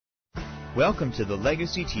Welcome to the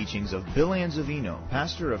legacy teachings of Bill Anzavino,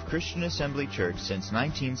 pastor of Christian Assembly Church since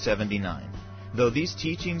 1979. Though these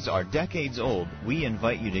teachings are decades old, we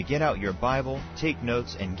invite you to get out your Bible, take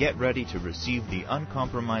notes, and get ready to receive the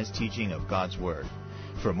uncompromised teaching of God's Word.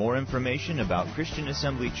 For more information about Christian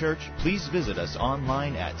Assembly Church, please visit us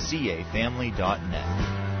online at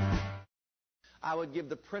cafamily.net. I would give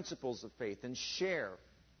the principles of faith and share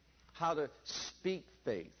how to speak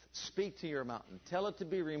faith. Speak to your mountain. Tell it to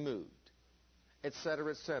be removed,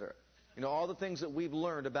 etc., etc. You know, all the things that we've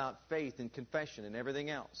learned about faith and confession and everything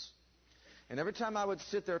else. And every time I would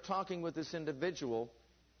sit there talking with this individual,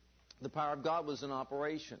 the power of God was in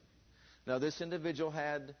operation. Now, this individual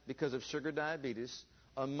had, because of sugar diabetes,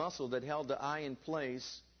 a muscle that held the eye in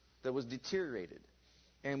place that was deteriorated.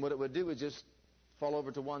 And what it would do is just fall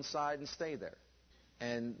over to one side and stay there.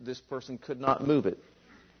 And this person could not move it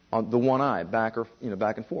on the one eye, back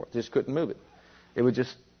and forth. Just couldn't move it. It would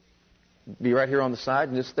just be right here on the side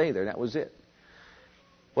and just stay there. That was it.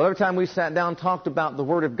 Well, every time we sat down and talked about the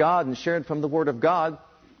Word of God and shared from the Word of God,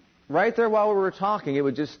 right there while we were talking, it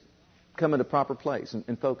would just come into proper place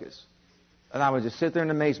and focus. And I would just sit there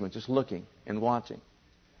in amazement, just looking and watching.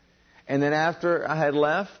 And then after I had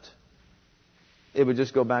left, it would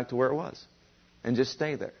just go back to where it was and just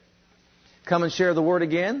stay there. Come and share the Word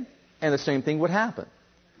again, and the same thing would happen.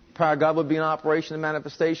 The power of God would be in operation and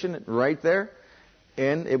manifestation right there,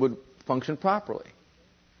 and it would function properly.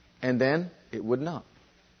 And then it would not.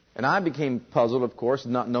 And I became puzzled, of course,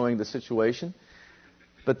 not knowing the situation.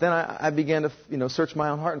 But then I began to search my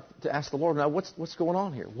own heart and to ask the Lord, now what's going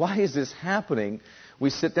on here? Why is this happening? We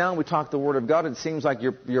sit down, we talk the Word of God, and it seems like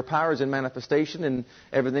your power is in manifestation and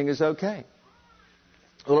everything is okay.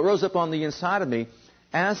 Well, it rose up on the inside of me.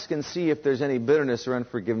 Ask and see if there's any bitterness or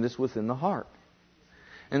unforgiveness within the heart.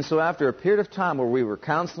 And so after a period of time where we were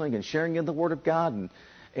counseling and sharing in the Word of God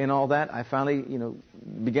and all that, I finally,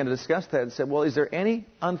 began to discuss that and said, well, is there any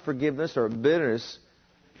unforgiveness or bitterness,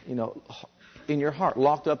 in your heart,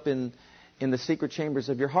 locked up in the secret chambers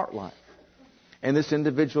of your heart life? And this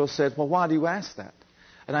individual said, well, why do you ask that?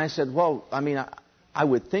 And I said, well, I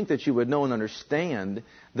would think that you would know and understand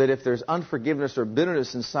that if there's unforgiveness or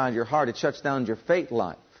bitterness inside your heart, it shuts down your faith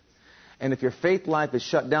life. And if your faith life is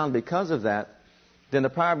shut down because of that, then the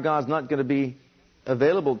power of God is not going to be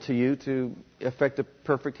available to you to effect a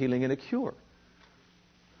perfect healing and a cure.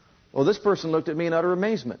 Well, this person looked at me in utter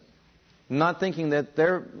amazement, not thinking that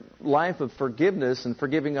their life of forgiveness and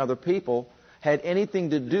forgiving other people had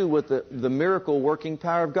anything to do with the miracle working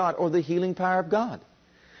power of God or the healing power of God.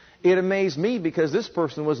 It amazed me because this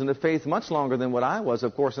person was in the faith much longer than what I was,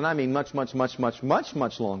 of course, and I mean much, much, much, much, much,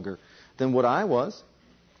 much longer than what I was.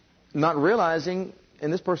 Not realizing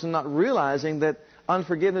that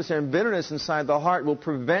unforgiveness and bitterness inside the heart will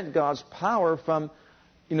prevent God's power from,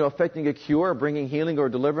 affecting a cure or bringing healing or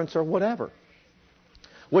deliverance or whatever.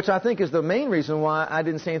 Which I think is the main reason why I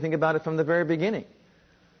didn't say anything about it from the very beginning.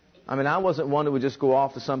 I wasn't one who would just go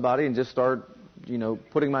off to somebody and just start,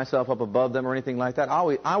 putting myself up above them or anything like that.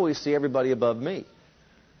 I always see everybody above me.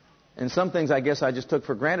 And some things I guess I just took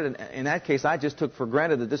for granted. In that case, I just took for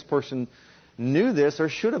granted that this person knew this or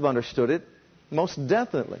should have understood it, most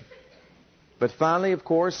definitely. But finally, of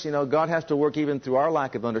course, God has to work even through our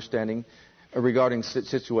lack of understanding regarding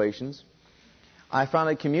situations. I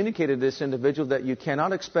finally communicated to this individual that you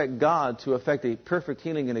cannot expect God to effect a perfect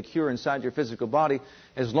healing and a cure inside your physical body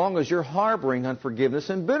as long as you're harboring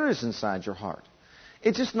unforgiveness and bitterness inside your heart.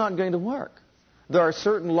 It's just not going to work. There are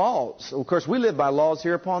certain laws. Of course, we live by laws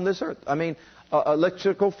here upon this earth.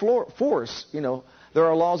 Electrical force, there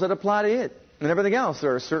are laws that apply to it. And everything else,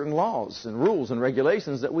 there are certain laws and rules and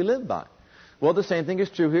regulations that we live by. Well, the same thing is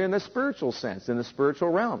true here in the spiritual sense, in the spiritual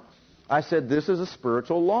realm. I said this is a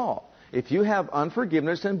spiritual law. If you have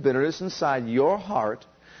unforgiveness and bitterness inside your heart,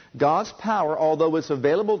 God's power, although it's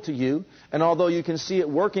available to you, and although you can see it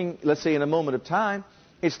working, let's say in a moment of time,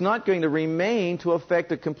 it's not going to remain to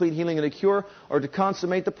effect a complete healing and a cure or to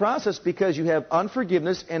consummate the process because you have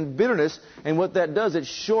unforgiveness and bitterness, and what that does, it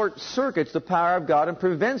short-circuits the power of God and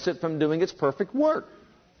prevents it from doing its perfect work.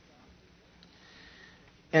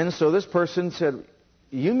 And so this person said,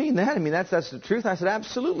 you mean that? That's the truth? I said,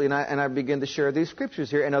 absolutely. And I began to share these scriptures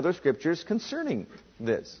here and other scriptures concerning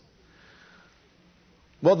this.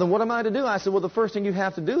 Well, then what am I to do? I said, well, the first thing you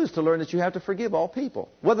have to do is to learn that you have to forgive all people.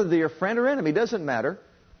 Whether they're your friend or enemy, doesn't matter.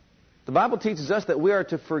 The Bible teaches us that we are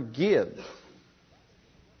to forgive.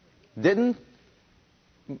 Didn't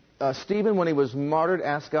Stephen, when he was martyred,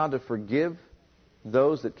 ask God to forgive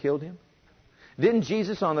those that killed him? Didn't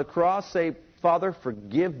Jesus on the cross say, Father,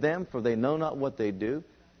 forgive them, for they know not what they do?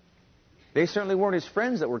 They certainly weren't his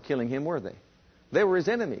friends that were killing him, were they? They were his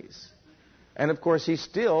enemies. And of course, he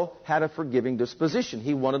still had a forgiving disposition.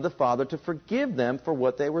 He wanted the Father to forgive them for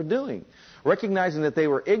what they were doing. Recognizing that they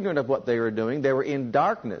were ignorant of what they were doing, they were in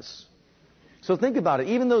darkness. So think about it.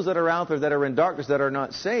 Even those that are out there that are in darkness, that are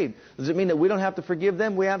not saved, does it mean that we don't have to forgive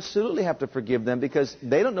them? We absolutely have to forgive them because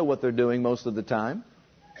they don't know what they're doing most of the time.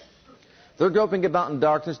 They're groping about in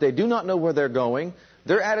darkness. They do not know where they're going.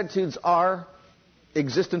 Their attitudes are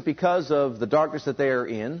existent because of the darkness that they are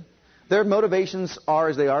in. Their motivations are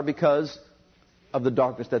as they are because of the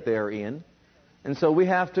darkness that they are in. And so we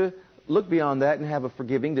have to look beyond that and have a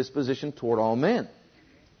forgiving disposition toward all men.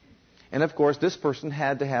 And of course, this person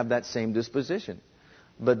had to have that same disposition,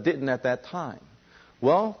 but didn't at that time.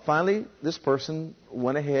 Well, finally, this person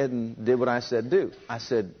went ahead and did what I said do. I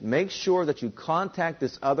said, make sure that you contact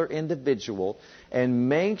this other individual and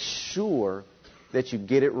make sure that you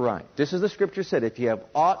get it right. Just as the Scripture said, if you have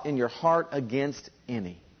aught in your heart against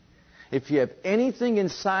any. If you have anything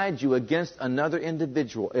inside you against another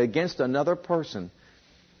individual, against another person,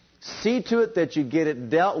 see to it that you get it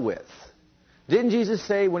dealt with. Didn't Jesus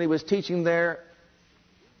say when he was teaching there,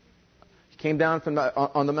 he came down from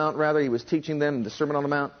on the mount, rather, he was teaching them the Sermon on the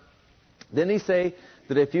Mount. Didn't he say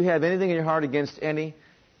that if you have anything in your heart against any,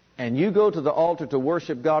 and you go to the altar to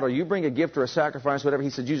worship God, or you bring a gift or a sacrifice, whatever, he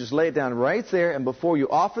said, you just lay it down right there, and before you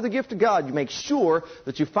offer the gift to God, you make sure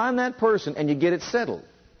that you find that person and you get it settled.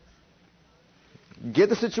 Get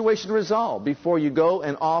the situation resolved before you go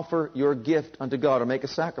and offer your gift unto God or make a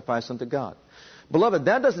sacrifice unto God. Beloved,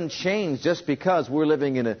 that doesn't change just because we're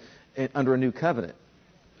living under a new covenant.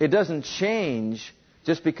 It doesn't change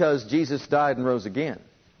just because Jesus died and rose again.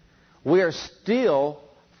 We are still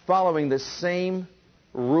following the same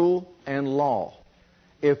rule and law.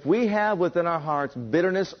 If we have within our hearts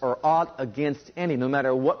bitterness or aught against any, no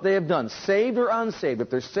matter what they have done, saved or unsaved, if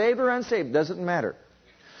they're saved or unsaved, it doesn't matter.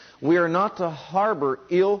 We are not to harbor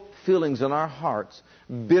ill feelings in our hearts,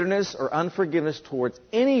 bitterness or unforgiveness towards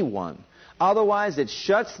anyone. Otherwise, it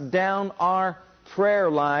shuts down our prayer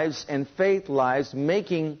lives and faith lives,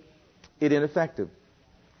 making it ineffective.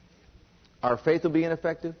 Our faith will be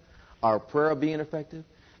ineffective. Our prayer will be ineffective.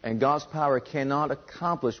 And God's power cannot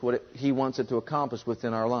accomplish what He wants it to accomplish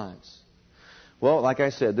within our lives. Well, like I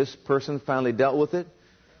said, this person finally dealt with it,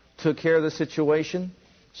 took care of the situation,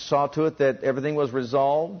 saw to it that everything was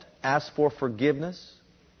resolved, asked for forgiveness.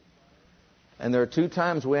 And there are two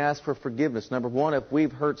times we ask for forgiveness. Number one, if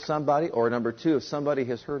we've hurt somebody, or number two, if somebody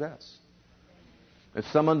has hurt us. If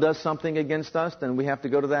someone does something against us, then we have to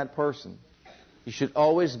go to that person. You should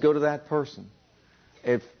always go to that person.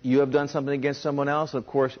 If you have done something against someone else, of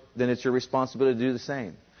course, then it's your responsibility to do the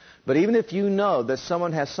same. But even if you know that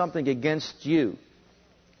someone has something against you,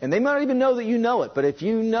 and they might not even know that you know it, but if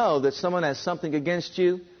you know that someone has something against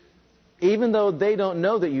you, even though they don't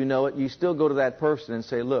know that you know it, you still go to that person and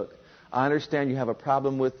say, look, I understand you have a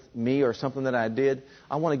problem with me or something that I did.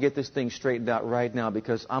 I want to get this thing straightened out right now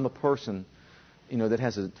because I'm a person, that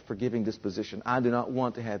has a forgiving disposition. I do not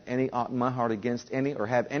want to have any ought in my heart against any or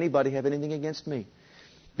have anybody have anything against me.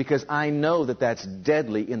 Because I know that that's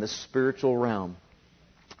deadly in the spiritual realm.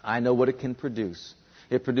 I know what it can produce.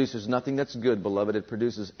 It produces nothing that's good, beloved. It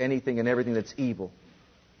produces anything and everything that's evil.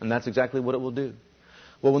 And that's exactly what it will do.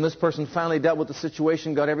 Well, when this person finally dealt with the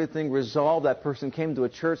situation, got everything resolved, that person came to a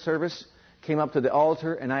church service, came up to the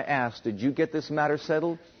altar, and I asked, did you get this matter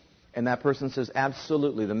settled? And that person says,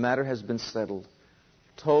 absolutely, the matter has been settled.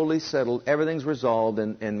 Totally settled. Everything's resolved,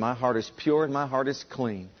 and my heart is pure and my heart is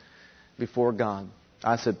clean before God.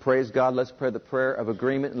 I said, praise God, let's pray the prayer of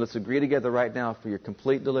agreement, and let's agree together right now for your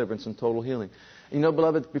complete deliverance and total healing.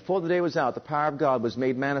 Beloved, before the day was out, the power of God was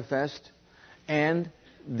made manifest, and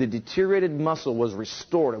the deteriorated muscle was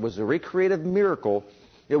restored. It was a recreative miracle.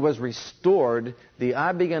 It was restored. The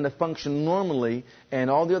eye began to function normally, and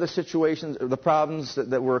all the other situations, the problems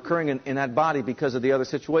that were occurring in that body because of the other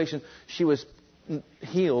situation, she was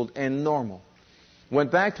healed and normal.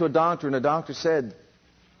 Went back to a doctor, and the doctor said,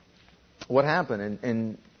 what happened?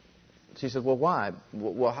 And she said, well, why?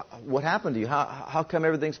 What happened to you? How come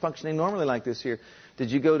everything's functioning normally like this here?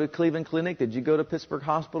 Did you go to Cleveland Clinic? Did you go to Pittsburgh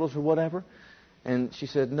hospitals or whatever? And she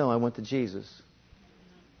said, no, I went to Jesus.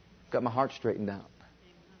 Got my heart straightened out.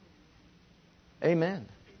 Amen.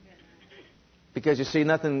 Because you see,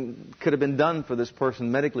 nothing could have been done for this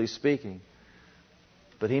person, medically speaking.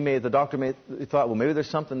 But the doctor thought, well, maybe there's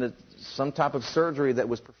some type of surgery that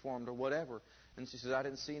was performed or whatever. And she says, I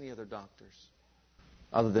didn't see any other doctors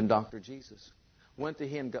other than Dr. Jesus. Went to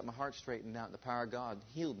him, got my heart straightened out, and the power of God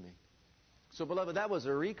healed me. So, beloved, that was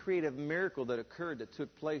a recreative miracle that occurred, that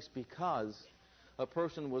took place because a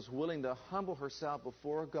person was willing to humble herself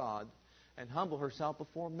before God and humble herself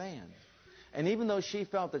before man. And even though she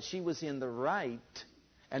felt that she was in the right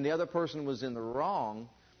and the other person was in the wrong,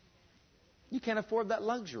 you can't afford that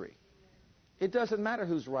luxury. It doesn't matter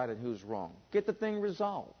who's right and who's wrong. Get the thing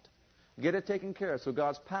resolved. Get it taken care of so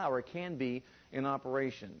God's power can be in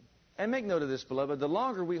operation. And make note of this, beloved. The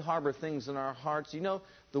longer we harbor things in our hearts, you know,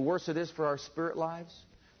 the worse it is for our spirit lives.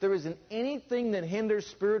 There isn't anything that hinders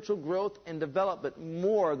spiritual growth and development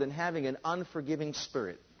more than having an unforgiving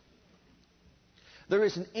spirit. There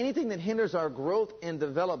isn't anything that hinders our growth and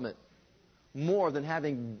development more than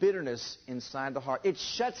having bitterness inside the heart. It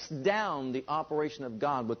shuts down the operation of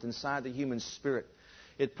God within inside the human spirit.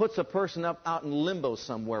 It puts a person out in limbo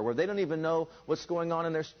somewhere where they don't even know what's going on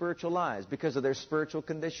in their spiritual lives because of their spiritual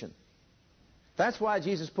condition. That's why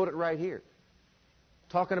Jesus put it right here.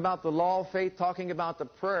 Talking about the law of faith, talking about the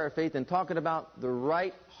prayer of faith, and talking about the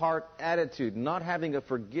right heart attitude, not having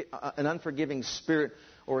an unforgiving spirit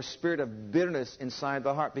or a spirit of bitterness inside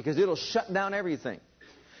the heart, because it'll shut down everything.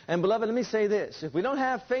 And beloved, let me say this. If we don't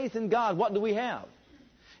have faith in God, what do we have?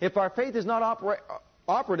 If our faith is not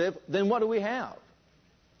operative, then what do we have?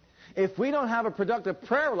 If we don't have a productive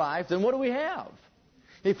prayer life, then what do we have?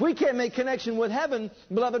 If we can't make connection with heaven,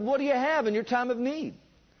 beloved, what do you have in your time of need?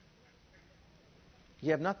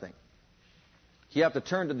 You have nothing. You have to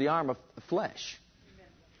turn to the arm of flesh.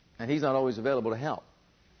 And He's not always available to help.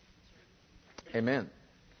 Amen.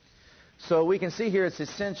 So we can see here it's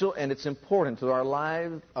essential and it's important to our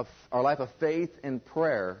life of faith and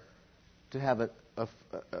prayer to have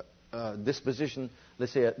a disposition,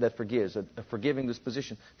 let's say, that forgives, a forgiving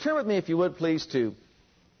disposition. Turn with me, if you would, please, to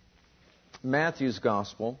Matthew's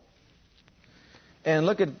Gospel. And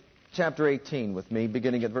look at chapter 18 with me,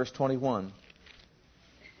 beginning at verse 21.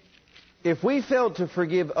 If we fail to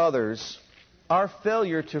forgive others, our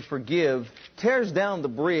failure to forgive tears down the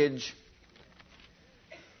bridge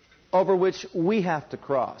over which we have to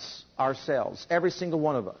cross ourselves, every single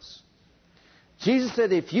one of us. Jesus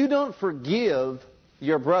said, if you don't forgive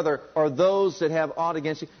your brother or those that have aught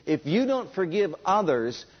against you, if you don't forgive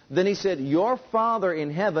others, then He said, your Father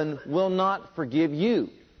in heaven will not forgive you.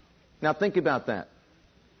 Now think about that.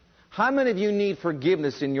 How many of you need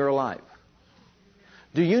forgiveness in your life?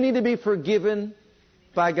 Do you need to be forgiven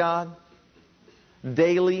by God?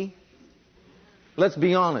 Daily? Let's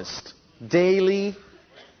be honest. Daily?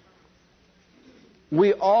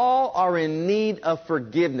 We all are in need of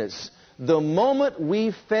forgiveness. The moment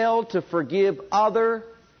we fail to forgive other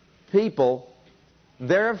people,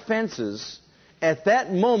 their offenses, at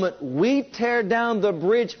that moment we tear down the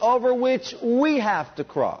bridge over which we have to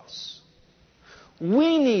cross.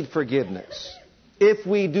 We need forgiveness. If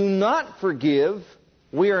we do not forgive,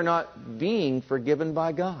 we are not being forgiven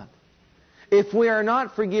by God. If we are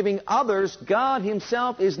not forgiving others, God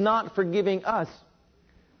Himself is not forgiving us.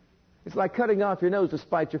 It's like cutting off your nose to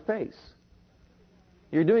spite your face.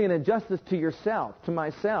 You're doing an injustice to yourself, to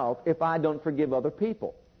myself, if I don't forgive other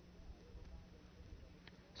people.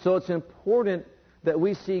 So it's important that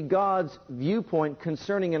we see God's viewpoint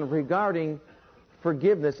concerning and regarding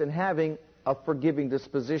forgiveness and having a forgiving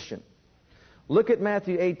disposition. Look at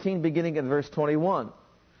Matthew 18, beginning at verse 21.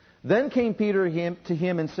 Then came Peter to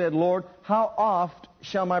him and said, Lord, how oft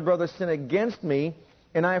shall my brother sin against me,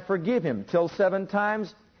 and I forgive him? Till 7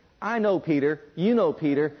 times? I know Peter. You know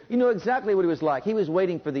Peter. You know exactly what he was like. He was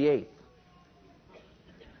waiting for the 8th.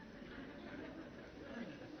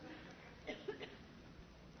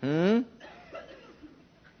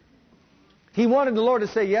 He wanted the Lord to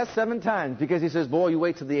say yes 7 times because He says, boy, you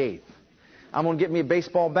wait till the 8th. I'm going to get me a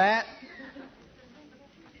baseball bat,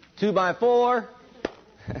 2x4,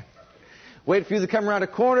 wait for you to come around a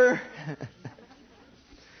corner.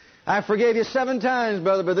 I forgave you 7 times,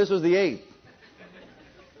 brother, but this was the 8th.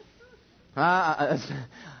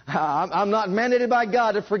 I'm not mandated by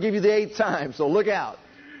God to forgive you the 8th time, so look out.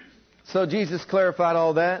 So Jesus clarified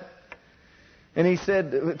all that. And He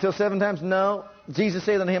said, till 7 times? No. Jesus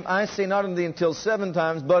said unto him, I say not unto thee until 7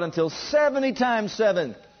 times, but until 70 times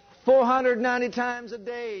 7. 490 times a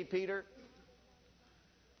day, Peter.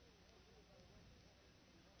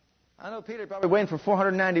 I know Peter probably waiting for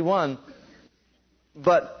 491,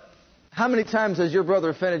 but how many times has your brother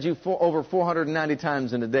offended you over 490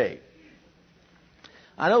 times in a day?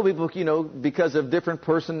 I know people, because of different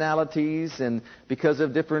personalities and because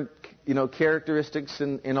of different, characteristics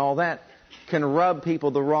and all that, can rub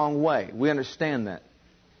people the wrong way. We understand that.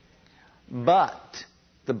 But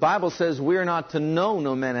the Bible says we are not to know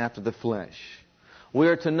no man after the flesh. We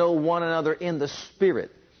are to know one another in the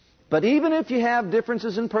Spirit. But even if you have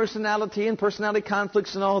differences in personality and personality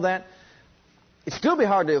conflicts and all that, it'd still be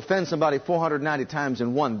hard to offend somebody 490 times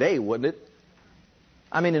in one day, wouldn't it?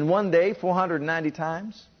 I mean, in one day, 490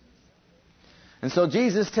 times? And so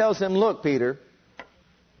Jesus tells him, look, Peter,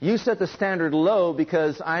 you set the standard low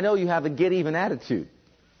because I know you have a get-even attitude.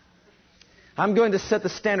 I'm going to set the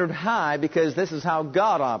standard high because this is how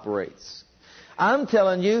God operates. I'm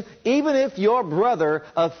telling you, even if your brother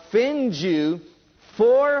offends you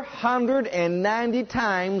 490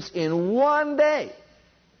 times in one day,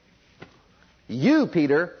 you,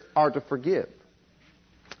 Peter, are to forgive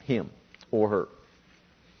him or her.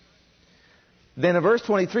 Then in verse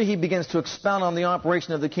 23, he begins to expound on the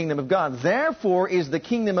operation of the kingdom of God. Therefore is the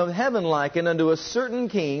kingdom of heaven likened unto a certain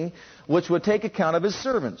king, which would take account of his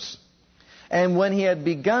servants. And when he had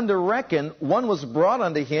begun to reckon, one was brought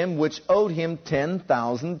unto him which owed him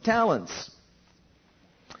 10,000 talents.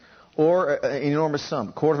 Or an enormous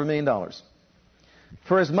sum, $250,000.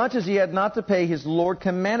 For as much as he had not to pay, his Lord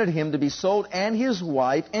commanded him to be sold, and his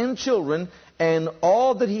wife and children, and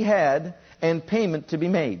all that he had, and payment to be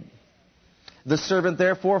made. The servant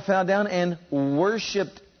therefore fell down and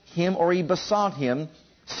worshipped him, or he besought him,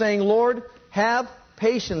 saying, Lord, have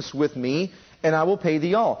patience with me, and I will pay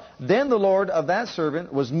thee all. Then the Lord of that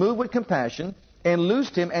servant was moved with compassion, and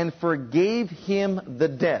loosed him, and forgave him the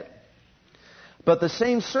debt. But the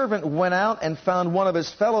same servant went out and found one of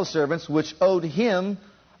his fellow servants, which owed him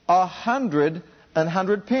 100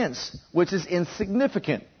 pence, which is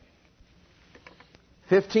insignificant.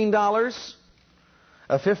 $15,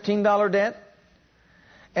 a $15 debt.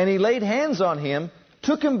 And he laid hands on him,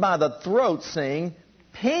 took him by the throat, saying,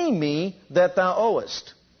 Pay me that thou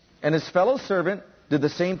owest. And his fellow servant did the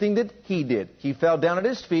same thing that he did. He fell down at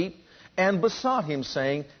his feet and besought him,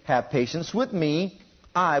 saying, Have patience with me,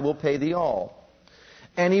 I will pay thee all.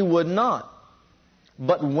 And he would not,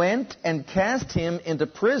 but went and cast him into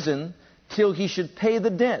prison till he should pay the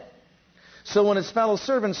debt. So when his fellow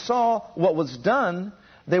servants saw what was done,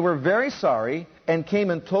 they were very sorry, and came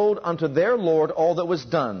and told unto their Lord all that was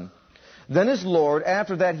done. Then his Lord,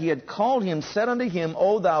 after that he had called him, said unto him,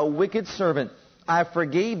 O thou wicked servant, I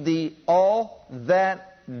forgave thee all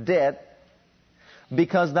that debt,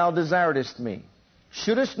 because thou desiredest me.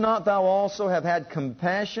 Shouldest not thou also have had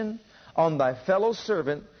compassion on thy fellow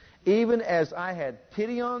servant, even as I had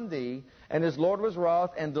pity on thee? And his Lord was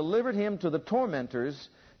wroth, and delivered him to the tormentors,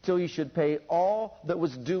 till he should pay all that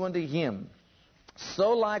was due unto him.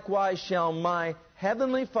 So likewise shall my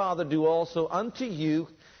heavenly Father do also unto you,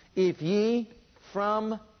 if ye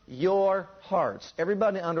from your hearts.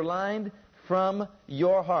 Everybody underlined, from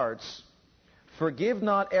your hearts. Forgive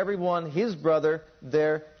not everyone his brother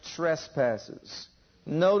their trespasses.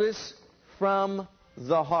 Notice, from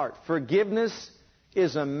the heart. Forgiveness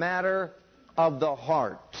is a matter of the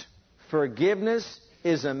heart. Forgiveness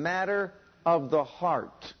is a matter of the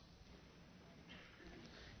heart.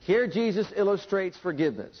 Here Jesus illustrates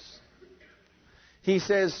forgiveness. He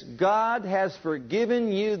says, God has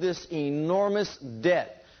forgiven you this enormous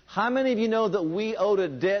debt. How many of you know that we owed a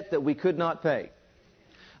debt that we could not pay?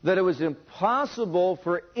 That it was impossible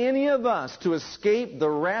for any of us to escape the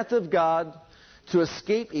wrath of God, to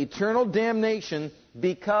escape eternal damnation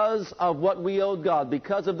because of what we owed God,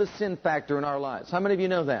 because of the sin factor in our lives. How many of you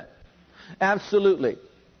know that? Absolutely.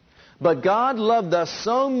 But God loved us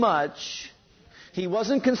so much, He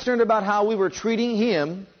wasn't concerned about how we were treating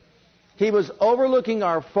Him. He was overlooking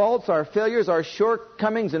our faults, our failures, our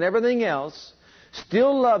shortcomings, and everything else.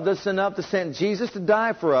 Still loved us enough to send Jesus to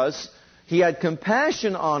die for us. He had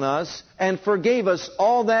compassion on us and forgave us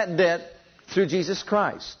all that debt through Jesus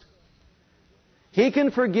Christ. He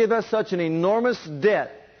can forgive us such an enormous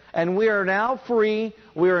debt, and we are now free,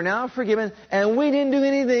 we are now forgiven, and we didn't do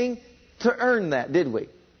anything to earn that, did we?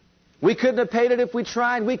 We couldn't have paid it if we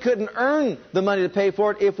tried. We couldn't earn the money to pay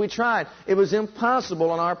for it if we tried. It was impossible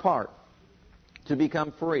on our part to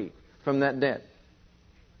become free from that debt.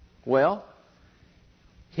 Well,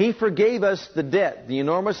 He forgave us the debt, the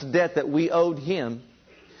enormous debt that we owed Him.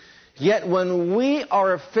 Yet when we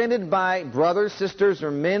are offended by brothers, sisters, or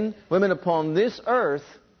men, women upon this earth,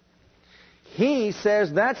 He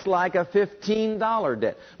says that's like a $15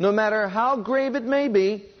 debt. No matter how grave it may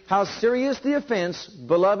be, how serious the offense,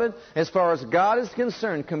 beloved, as far as God is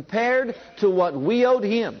concerned, compared to what we owed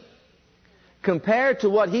Him, compared to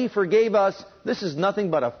what He forgave us, this is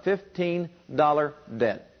nothing but a $15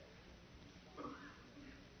 debt.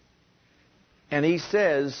 And He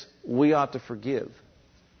says we ought to forgive.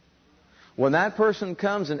 When that person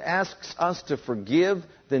comes and asks us to forgive,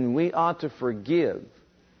 then we ought to forgive.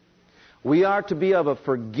 We are to be of a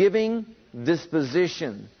forgiving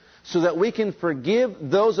disposition so that we can forgive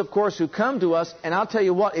those, of course, who come to us. And I'll tell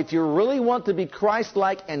you what, if you really want to be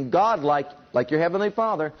Christ-like and God-like, like your Heavenly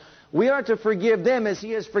Father, we are to forgive them as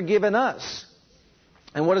He has forgiven us.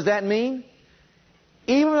 And what does that mean?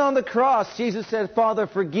 Even on the cross, Jesus said, Father,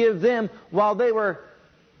 forgive them, while they were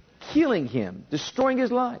killing him, destroying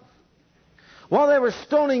his life. While they were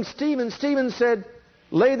stoning Stephen, Stephen said,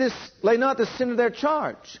 lay not this sin to their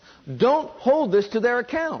charge. Don't hold this to their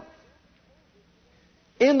account.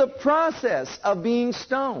 In the process of being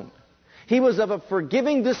stoned, he was of a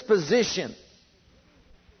forgiving disposition.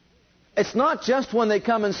 It's not just when they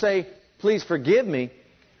come and say, please forgive me.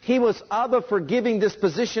 He was of a forgiving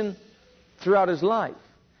disposition throughout his life.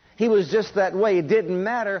 He was just that way. It didn't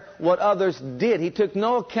matter what others did. He took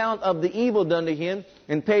no account of the evil done to him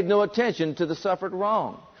and paid no attention to the suffered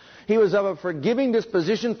wrong. He was of a forgiving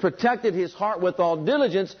disposition, protected his heart with all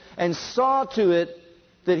diligence, and saw to it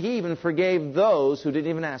that he even forgave those who didn't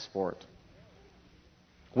even ask for it.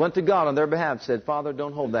 Went to God on their behalf, said, Father,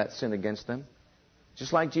 don't hold that sin against them.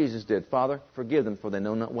 Just like Jesus did. Father, forgive them, for they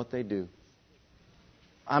know not what they do.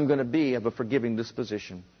 I'm going to be of a forgiving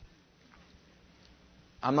disposition.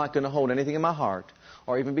 I'm not going to hold anything in my heart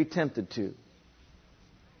or even be tempted to.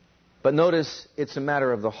 But notice it's a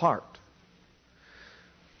matter of the heart.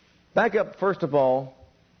 Back up, first of all,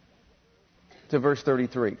 to verse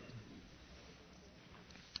 33.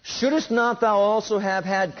 Shouldest not thou also have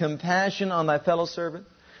had compassion on thy fellow servant,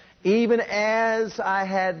 even as I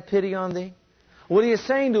had pity on thee? What he is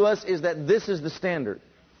saying to us is that this is the standard.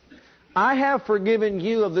 I have forgiven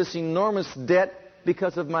you of this enormous debt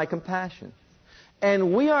because of my compassion.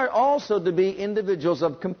 And we are also to be individuals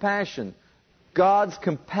of compassion. God's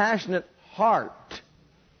compassionate heart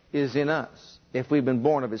is in us if we've been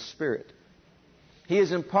born of His Spirit. He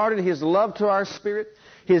has imparted His love to our spirit.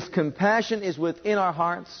 His compassion is within our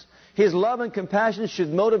hearts. His love and compassion should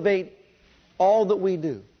motivate all that we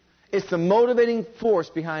do. It's the motivating force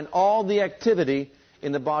behind all the activity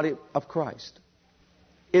in the body of Christ.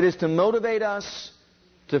 It is to motivate us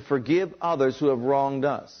to forgive others who have wronged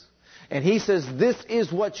us. And he says, this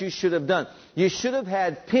is what you should have done. You should have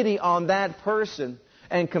had pity on that person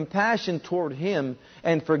and compassion toward him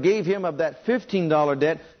and forgave him of that $15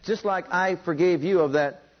 debt, just like I forgave you of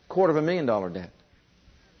that $250,000 debt.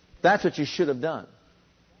 That's what you should have done.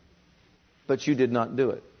 But you did not do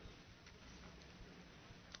it.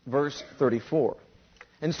 Verse 34.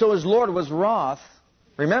 And so his Lord was wroth.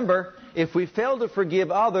 Remember, if we fail to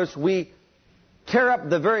forgive others, we tear up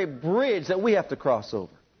the very bridge that we have to cross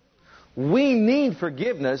over. We need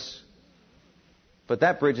forgiveness, but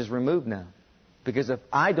that bridge is removed now. Because if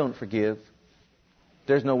I don't forgive,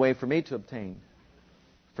 there's no way for me to obtain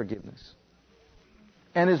forgiveness.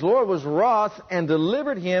 And his Lord was wroth and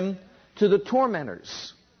delivered him to the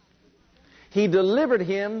tormentors. He delivered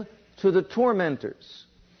him to the tormentors.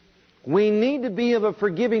 We need to be of a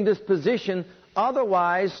forgiving disposition,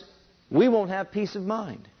 otherwise we won't have peace of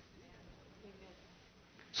mind.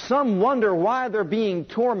 Some wonder why they're being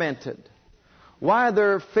tormented, why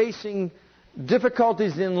they're facing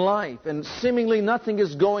difficulties in life, and seemingly nothing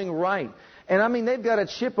is going right. And I mean, they've got a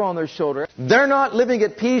chip on their shoulder. They're not living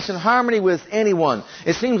at peace and harmony with anyone.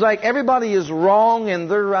 It seems like everybody is wrong and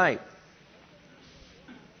they're right.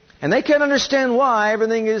 And they can't understand why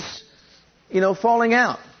everything is, falling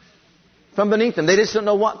out from beneath them. They just don't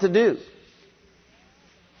know what to do.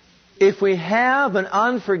 If we have an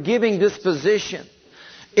unforgiving disposition,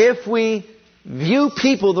 if we view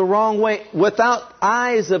people the wrong way without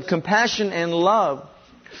eyes of compassion and love,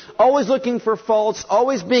 always looking for faults,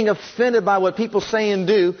 always being offended by what people say and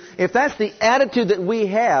do, if that's the attitude that we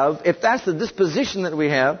have, if that's the disposition that we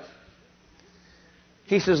have,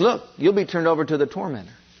 he says, look, you'll be turned over to the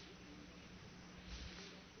tormentor.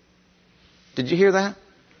 Did you hear that?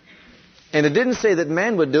 And it didn't say that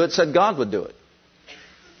man would do it, it said God would do it.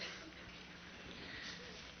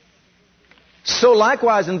 So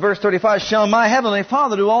likewise in verse 35, shall my heavenly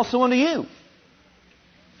Father do also unto you.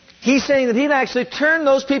 He's saying that He'd actually turn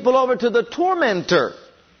those people over to the tormentor.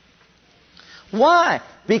 Why?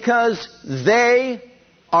 Because they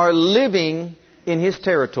are living in His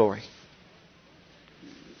territory.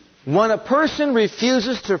 When a person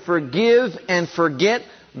refuses to forgive and forget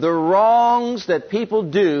the wrongs that people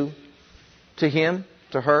do to him,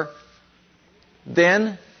 to her,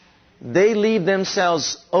 then they leave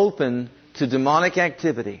themselves open to demonic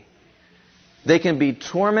activity. They can be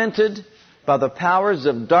tormented by the powers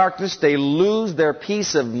of darkness. They lose their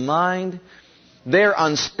peace of mind. They're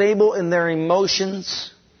unstable in their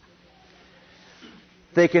emotions.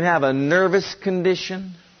 They can have a nervous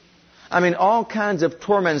condition. All kinds of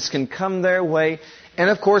torments can come their way. And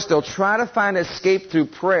of course, they'll try to find escape through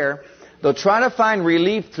prayer. They'll try to find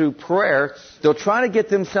relief through prayer. They'll try to get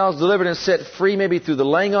themselves delivered and set free, maybe through the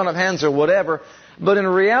laying on of hands or whatever. But in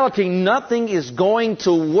reality, nothing is going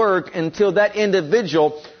to work until that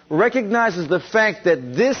individual recognizes the fact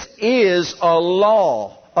that this is a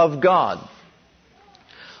law of God.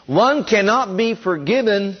 One cannot be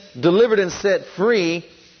forgiven, delivered, and set free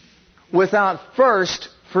without first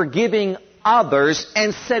forgiving others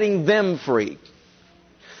and setting them free.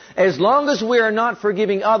 As long as we are not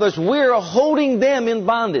forgiving others, we are holding them in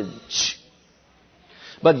bondage.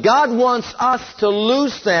 But God wants us to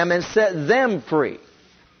loose them and set them free.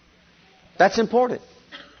 That's important.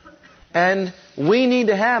 And we need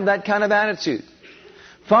to have that kind of attitude.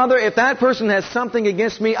 Father, if that person has something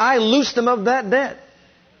against me, I loose them of that debt.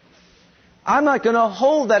 I'm not going to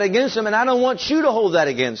hold that against them, and I don't want you to hold that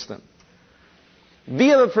against them.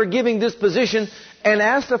 Be of a forgiving disposition and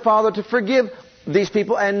ask the Father to forgive these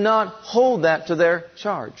people and not hold that to their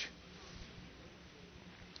charge.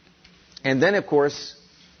 And then, of course,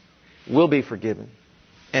 we'll be forgiven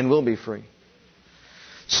and we'll be free.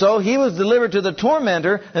 So he was delivered to the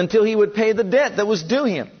tormentor until he would pay the debt that was due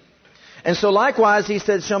him. And so likewise he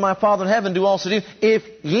said, shall my Father in heaven do also to you, if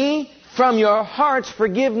ye from your hearts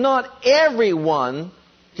forgive not everyone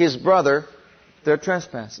his brother their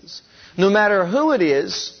trespasses. No matter who it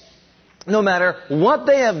is, no matter what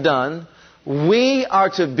they have done, we are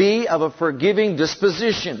to be of a forgiving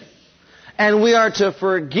disposition. And we are to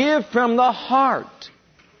forgive from the heart.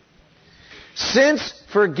 Since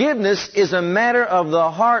forgiveness is a matter of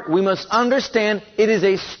the heart, we must understand it is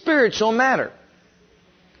a spiritual matter.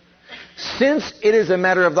 Since it is a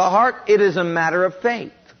matter of the heart, it is a matter of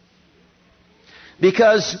faith.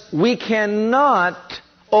 Because we cannot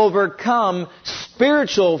overcome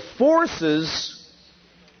spiritual forces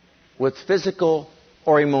with physical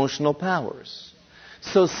or emotional powers.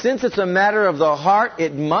 So since it's a matter of the heart,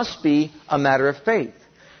 it must be a matter of faith.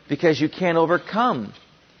 Because you can't overcome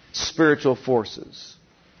spiritual forces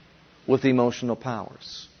with emotional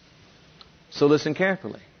powers. So listen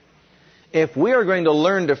carefully. If we are going to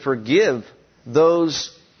learn to forgive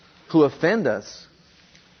those who offend us,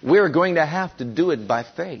 we're going to have to do it by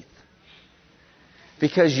faith.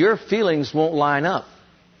 Because your feelings won't line up.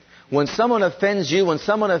 When someone offends you, when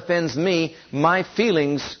someone offends me, my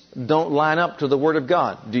feelings don't line up to the Word of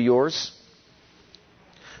God. Do yours?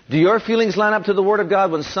 Do your feelings line up to the Word of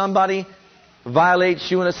God when somebody violates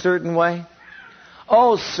you in a certain way?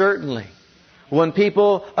 Oh, certainly. When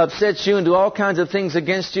people upset you and do all kinds of things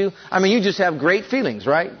against you, I mean, you just have great feelings,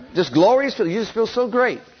 right? Just glorious feelings. You just feel so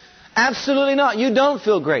great. Absolutely not. You don't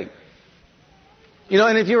feel great. You know,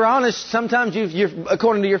 and if you're honest, sometimes you're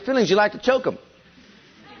according to your feelings, you like to choke them.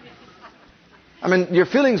 I mean, your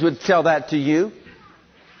feelings would tell that to you.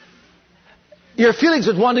 Your feelings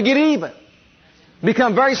would want to get even.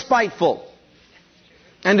 Become very spiteful.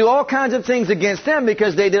 And do all kinds of things against them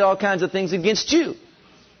because they did all kinds of things against you.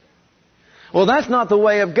 Well, that's not the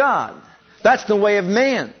way of God. That's the way of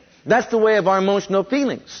man. That's the way of our emotional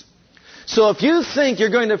feelings. So if you think you're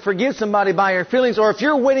going to forgive somebody by your feelings, or if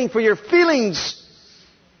you're waiting for your feelings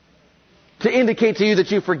to indicate to you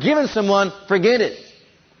that you've forgiven someone, forget it.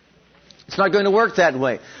 It's not going to work that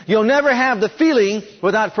way. You'll never have the feeling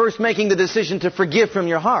without first making the decision to forgive from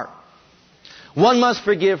your heart. One must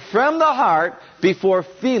forgive from the heart before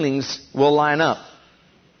feelings will line up.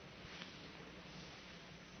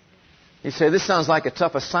 You say, this sounds like a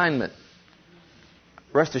tough assignment.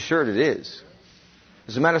 Rest assured it is.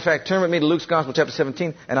 As a matter of fact, turn with me to Luke's Gospel chapter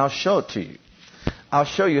 17 and I'll show it to you. I'll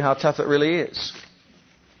show you how tough it really is.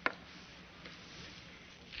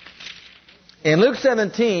 In Luke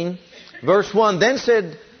 17, verse 1, then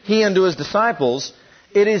said he unto his disciples,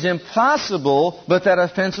 it is impossible but that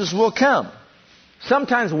offenses will come.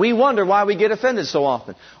 Sometimes we wonder why we get offended so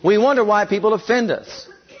often. We wonder why people offend us.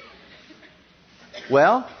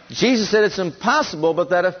 Well, Jesus said it's impossible but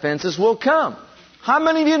that offenses will come. How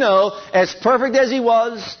many of you know, as perfect as He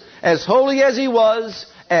was, as holy as He was,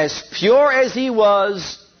 as pure as He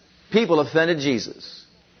was, people offended Jesus?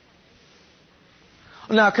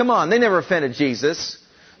 Now, come on, they never offended Jesus.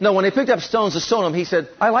 No, when they picked up stones to stone Him, He said,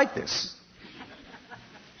 I like this.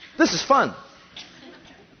 This is fun.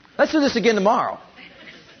 Let's do this again tomorrow.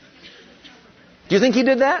 Do you think He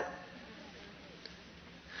did that?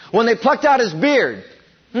 When they plucked out His beard,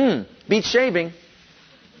 beats shaving.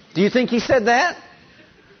 Do you think He said that?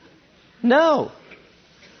 No.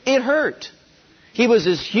 It hurt. He was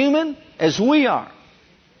as human as we are.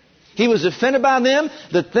 He was offended by them.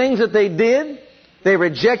 The things that they did, they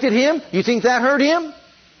rejected Him. You think that hurt Him?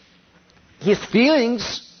 His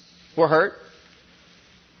feelings were hurt.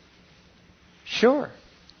 Sure.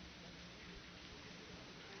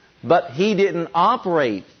 But He didn't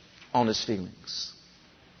operate on His feelings.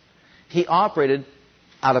 He operated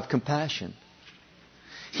out of compassion.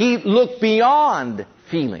 He looked beyond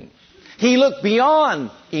feeling. He looked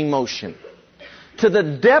beyond emotion to the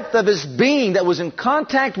depth of his being that was in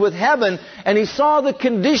contact with heaven, and he saw the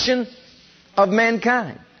condition of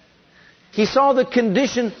mankind. He saw the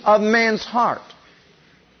condition of man's heart.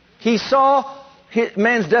 He saw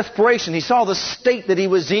man's desperation. He saw the state that he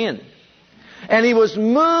was in. And he was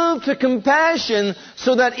moved to compassion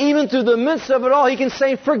so that even through the midst of it all, he can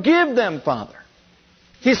say, "Forgive them, Father."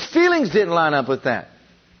 His feelings didn't line up with that.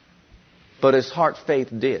 But his heart faith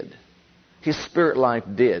did. His spirit life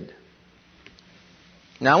did.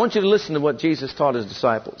 Now I want you to listen to what Jesus taught his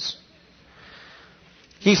disciples.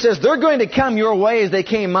 He says, they're going to come your way as they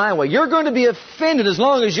came my way. You're going to be offended as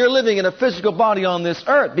long as you're living in a physical body on this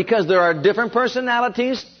earth, because there are different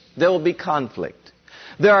personalities, there will be conflict.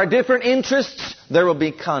 There are different interests, there will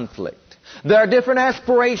be conflict. There are different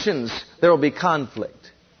aspirations, there will be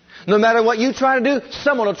conflict. No matter what you try to do,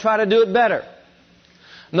 someone will try to do it better.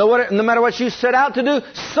 No matter what you set out to do,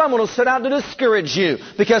 someone will set out to discourage you,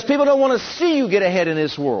 because people don't want to see you get ahead in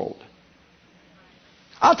this world.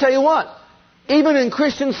 I'll tell you what, even in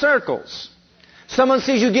Christian circles, someone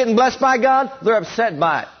sees you getting blessed by God, they're upset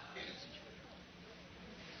by it.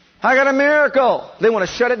 I got a miracle. They want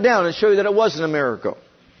to shut it down and show you that it wasn't a miracle.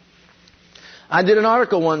 I did an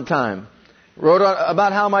article one time, wrote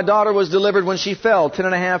about how my daughter was delivered when she fell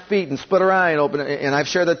 10.5 feet and split her eye open, and I've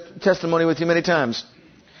shared that testimony with you many times.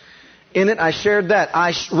 In it, I shared that.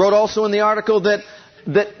 I wrote also in the article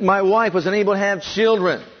that my wife was unable to have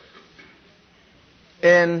children,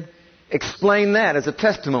 and explained that as a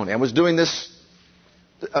testimony. I was doing this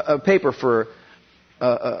a paper for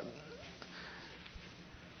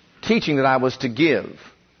teaching that I was to give.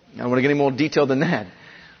 I don't want to get any more detailed than that.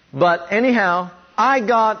 But anyhow, I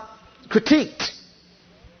got critiqued.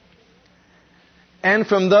 And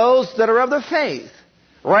from those that are of the faith,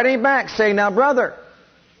 writing back saying, "Now brother,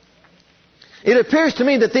 it appears to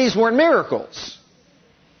me that these weren't miracles.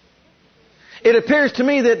 It appears to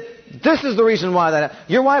me that this is the reason why that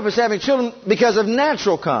your wife was having children because of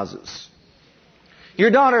natural causes.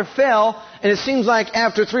 Your daughter fell, and it seems like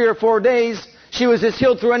after 3 or 4 days, she was just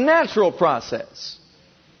healed through a natural process."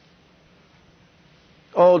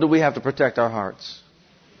 Oh, do we have to protect our hearts?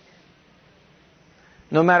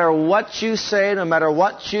 No matter what you say, no matter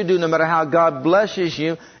what you do, no matter how God blesses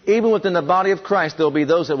you, even within the body of Christ, there will be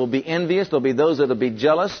those that will be envious, there will be those that will be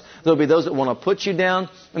jealous, there will be those that want to put you down,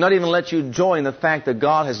 and not even let you joy in the fact that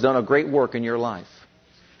God has done a great work in your life.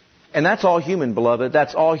 And that's all human, beloved.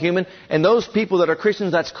 That's all human. And those people that are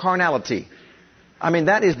Christians, that's carnality. I mean,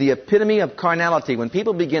 that is the epitome of carnality. When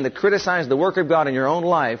people begin to criticize the work of God in your own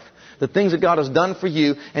life, the things that God has done for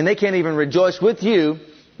you, and they can't even rejoice with you.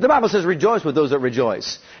 The Bible says rejoice with those that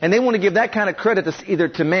rejoice. And they want to give that kind of credit either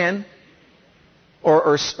to man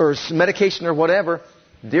or medication or whatever.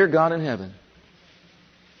 Dear God in heaven,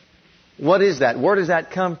 what is that? Where does that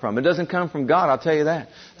come from? It doesn't come from God, I'll tell you that.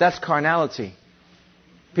 That's carnality.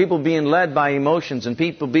 People being led by emotions and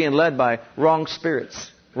people being led by wrong spirits,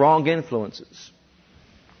 wrong influences.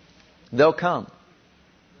 They'll come.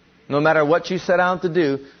 No matter what you set out to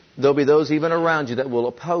do, there'll be those even around you that will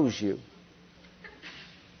oppose you.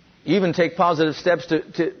 You even take positive steps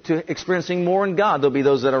to experiencing more in God. There'll be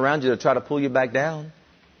those that are around you that try to pull you back down.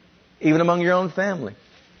 Even among your own family.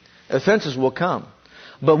 Offenses will come.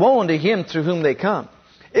 But woe unto him through whom they come.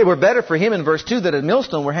 It were better for him in verse 2 that a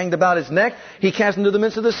millstone were hanged about his neck, he cast into the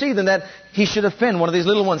midst of the sea, than that he should offend one of these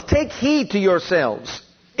little ones. Take heed to yourselves.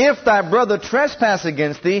 If thy brother trespass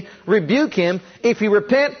against thee, rebuke him. If he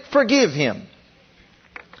repent, forgive him.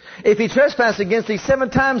 If he trespass against thee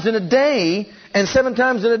 7 times in a day, and 7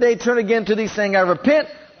 times in a day turn again to thee, saying, I repent,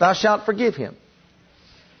 thou shalt forgive him.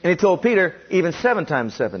 And he told Peter, even 7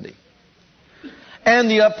 times 70. And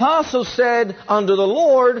the apostle said unto the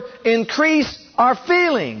Lord, increase our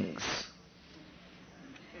feelings.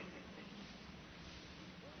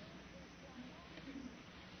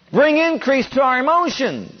 Bring increase to our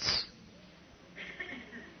emotions.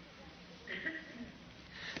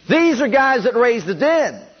 These are guys that raise the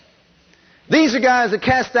dead. These are guys that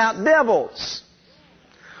cast out devils.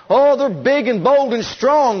 Oh, they're big and bold and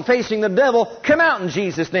strong facing the devil. Come out in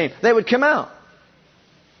Jesus' name. They would come out.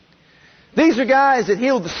 These are guys that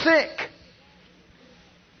healed the sick.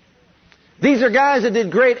 These are guys that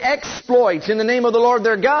did great exploits in the name of the Lord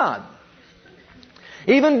their God.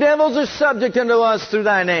 Even devils are subject unto us through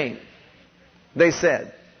thy name, they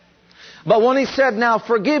said. But when he said, now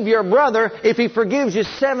forgive your brother, if he forgives you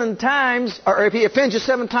 7 times, or if he offends you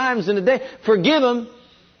 7 times in a day, forgive him.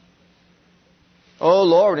 Oh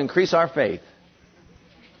Lord, increase our faith.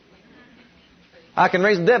 I can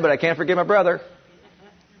raise the dead, but I can't forgive my brother.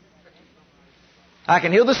 I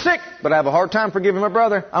can heal the sick, but I have a hard time forgiving my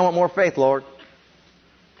brother. I want more faith, Lord.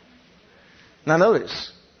 Now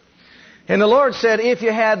notice. And the Lord said, if you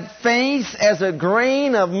had faith as a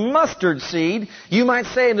grain of mustard seed, you might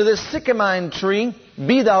say unto this sycamine tree,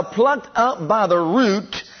 be thou plucked up by the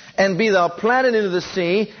root, and be thou planted into the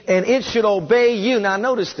sea, and it should obey you. Now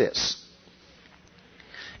notice this.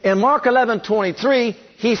 In Mark 11:23,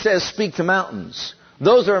 he says, speak to mountains.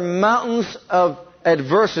 Those are mountains of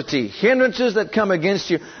adversity, hindrances that come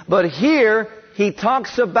against you. But here, he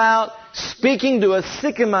talks about speaking to a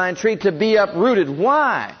sycamine tree to be uprooted.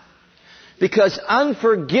 Why? Because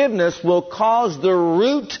unforgiveness will cause the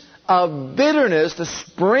root of bitterness to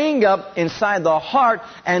spring up inside the heart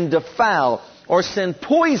and defile or send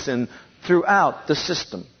poison throughout the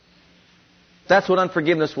system. That's what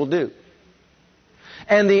unforgiveness will do.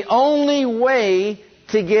 And the only way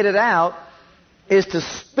to get it out is to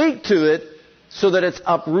speak to it so that it's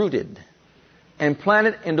uprooted and plant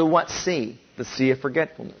it into what sea? The sea of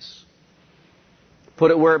forgetfulness. Put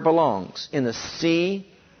it where it belongs, in the sea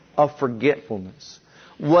of forgetfulness.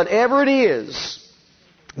 Whatever it is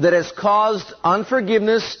that has caused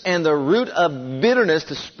unforgiveness and the root of bitterness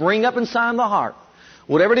to spring up inside the heart,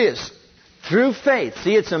 whatever it is, through faith.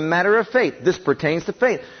 See, it's a matter of faith. This pertains to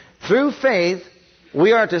faith. Through faith,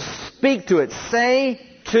 we are to speak to it. Say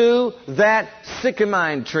to that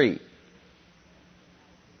sycamine tree,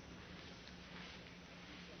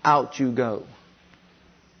 out you go.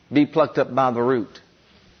 Be plucked up by the root.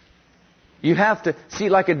 You have to see,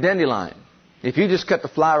 like a dandelion. If you just cut the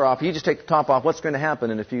flower off, you just take the top off, what's going to happen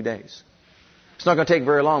in a few days? It's not going to take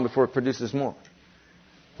very long before it produces more.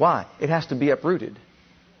 Why? It has to be uprooted.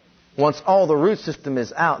 Once all the root system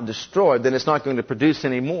is out and destroyed, then it's not going to produce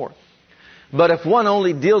any more. But if one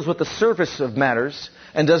only deals with the surface of matters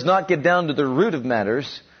and does not get down to the root of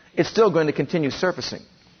matters, it's still going to continue surfacing.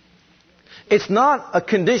 It's not a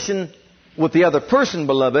condition with the other person,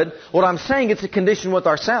 beloved. What I'm saying, it's a condition with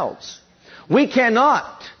ourselves. We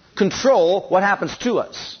cannot control what happens to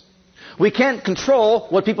us. We can't control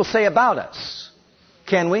what people say about us.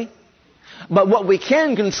 Can we? But what we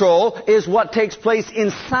can control is what takes place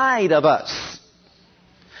inside of us.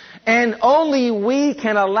 And only we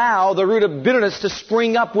can allow the root of bitterness to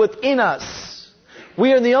spring up within us.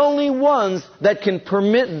 We are the only ones that can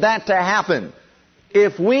permit that to happen.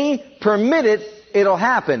 If we permit it, it'll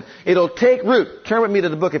happen. It'll take root. Turn with me to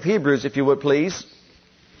the book of Hebrews, if you would, please.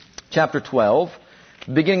 Chapter 12,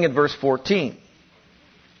 beginning at verse 14.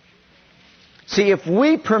 See, if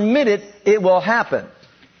we permit it, it will happen.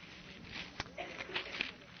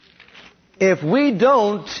 If we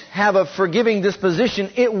don't have a forgiving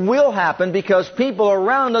disposition, it will happen because people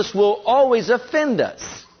around us will always offend us.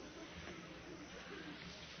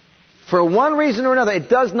 For one reason or another, it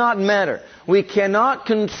does not matter. We cannot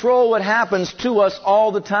control what happens to us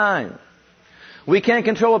all the time. We can't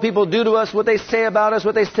control what people do to us, what they say about us,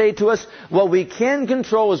 what they say to us. What we can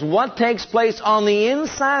control is what takes place on the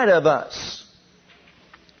inside of us.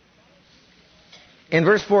 In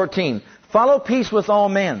verse 14, follow peace with all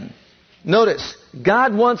men. Notice,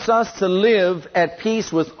 God wants us to live at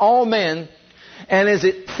peace with all men. And as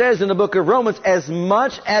it says in the book of Romans, as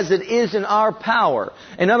much as it is in our power.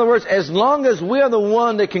 In other words, as long as we are the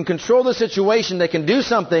one that can control the situation, that can do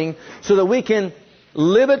something so that we can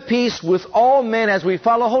live at peace with all men as we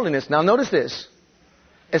follow holiness. Now notice this.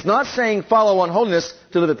 It's not saying follow unholiness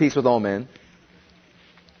to live at peace with all men.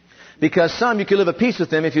 Because some you can live at peace with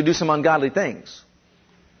them if you do some ungodly things.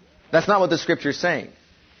 That's not what the Scripture is saying.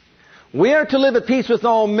 We are to live at peace with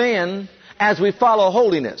all men as we follow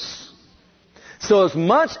holiness. So as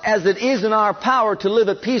much as it is in our power to live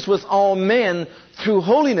at peace with all men through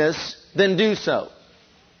holiness, then do so.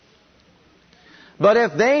 But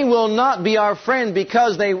if they will not be our friend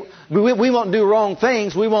because we won't do wrong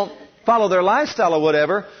things, we won't follow their lifestyle or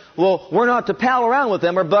whatever, well, we're not to pal around with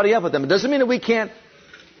them or buddy up with them. It doesn't mean that we can't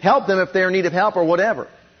help them if they're in need of help or whatever.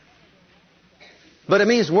 But it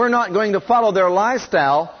means we're not going to follow their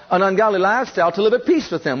lifestyle, an ungodly lifestyle, to live at peace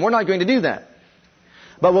with them. We're not going to do that.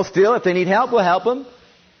 But we'll still, if they need help, we'll help them.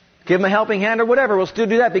 Give them a helping hand or whatever. We'll still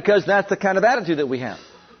do that because that's the kind of attitude that we have.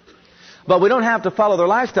 But we don't have to follow their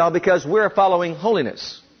lifestyle because we're following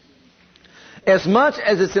holiness. As much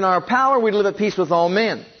as it's in our power, we live at peace with all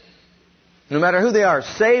men. No matter who they are,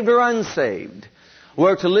 saved or unsaved.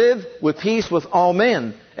 We're to live with peace with all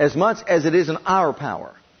men as much as it is in our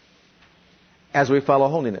power as we follow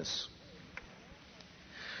holiness.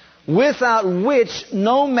 Without which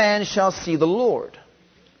no man shall see the Lord.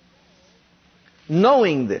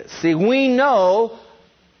 Knowing this. See, we know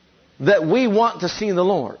that we want to see the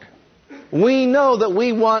Lord. We know that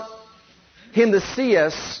we want Him to see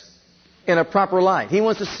us in a proper light. He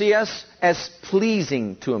wants to see us as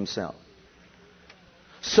pleasing to Himself.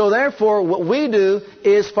 So therefore, what we do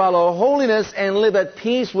is follow holiness and live at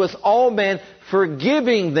peace with all men,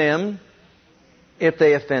 forgiving them if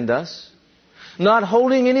they offend us, not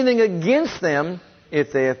holding anything against them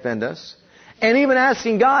if they offend us, and even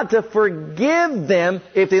asking God to forgive them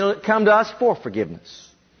if they don't come to us for forgiveness.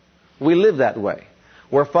 We live that way.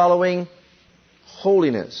 We're following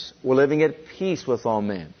holiness. We're living at peace with all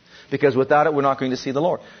men. Because without it, we're not going to see the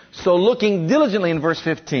Lord. So looking diligently in verse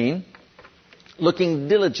 15, looking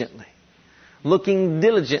diligently.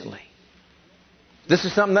 This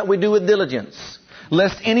is something that we do with diligence.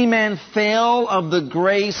 Lest any man fail of the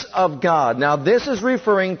grace of God. Now this is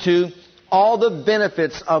referring to all the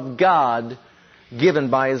benefits of God given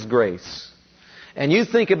by His grace. And you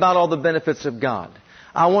think about all the benefits of God.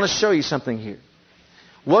 I want to show you something here.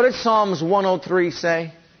 What did Psalms 103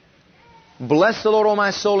 say? Bless the Lord, O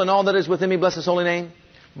my soul, and all that is within me, bless His holy name.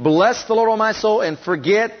 Bless the Lord, O my soul, and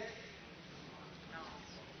forget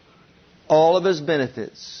all of His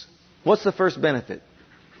benefits. What's the first benefit?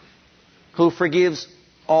 Who forgives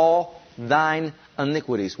all thine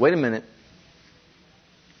iniquities. Wait a minute.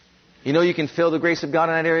 You know you can feel the grace of God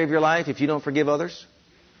in that area of your life if you don't forgive others?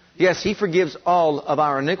 Yes, He forgives all of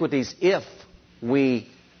our iniquities if we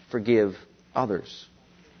forgive others.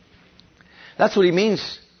 That's what He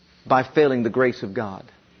means by failing the grace of God.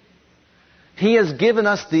 He has given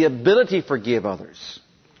us the ability to forgive others.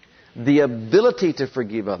 The ability to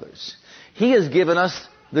forgive others. He has given us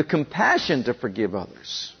the compassion to forgive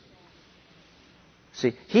others.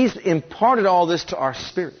 See, He's imparted all this to our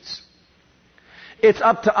spirits. It's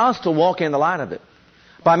up to us to walk in the light of it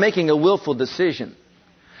by making a willful decision.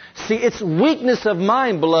 See, it's weakness of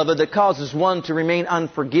mind, beloved, that causes one to remain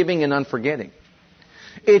unforgiving and unforgetting.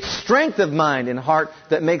 It's strength of mind and heart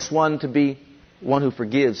that makes one to be one who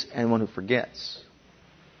forgives and one who forgets.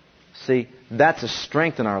 See, that's a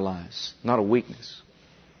strength in our lives, not a weakness.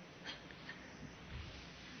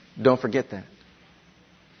 Don't forget that.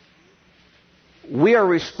 We are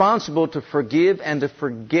responsible to forgive and to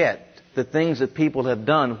forget the things that people have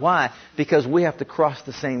done. Why? Because we have to cross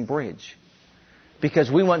the same bridge.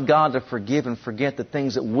 Because we want God to forgive and forget the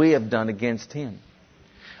things that we have done against Him.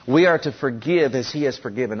 We are to forgive as He has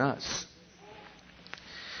forgiven us.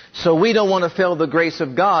 So we don't want to fail the grace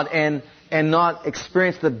of God and not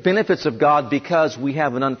experience the benefits of God because we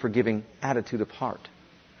have an unforgiving attitude of heart.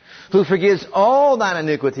 Who forgives all thine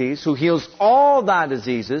iniquities, who heals all thy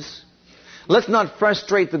diseases. Let's not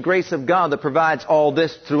frustrate the grace of God that provides all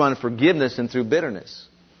this through unforgiveness and through bitterness.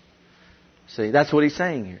 See, that's what He's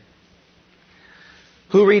saying here.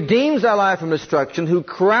 Who redeems thy life from destruction, who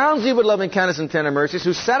crowns thee with loving kindness and tender mercies,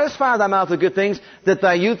 who satisfies thy mouth with good things, that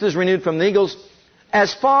thy youth is renewed from the eagles.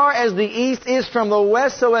 As far as the east is from the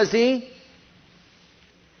west, so has He...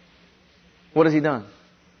 What has He done?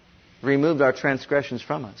 Removed our transgressions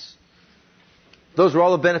from us. Those are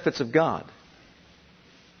all the benefits of God.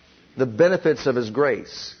 The benefits of His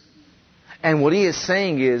grace. And what He is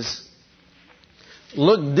saying is,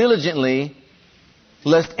 look diligently,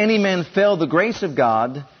 lest any man fail the grace of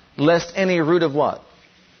God, lest any root of what?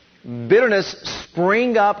 Bitterness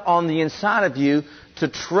spring up on the inside of you to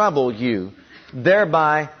trouble you.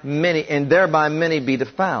 Thereby many be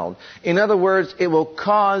defiled. In other words, it will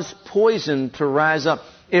cause poison to rise up.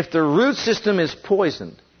 If the root system is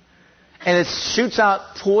poisoned, and it shoots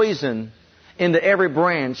out poison into every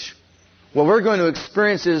branch, what we're going to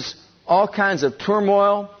experience is all kinds of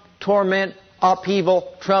turmoil, torment,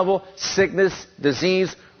 upheaval, trouble, sickness,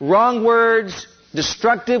 disease, wrong words,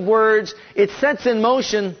 destructive words. It sets in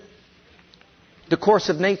motion the course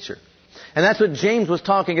of nature. And that's what James was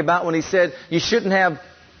talking about when he said you shouldn't have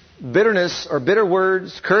bitterness or bitter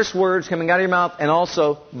words, curse words coming out of your mouth, and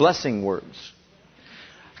also blessing words.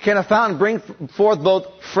 Can a fountain bring forth both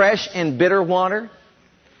fresh and bitter water?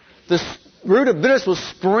 The root of bitterness will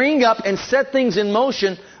spring up and set things in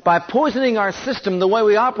motion by poisoning our system, the way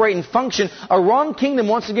we operate and function. A wrong kingdom,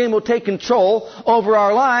 once again, will take control over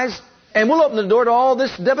our lives, and we'll open the door to all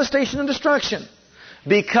this devastation and destruction.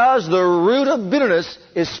 Because the root of bitterness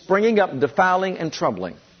is springing up, defiling and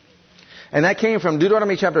troubling. And that came from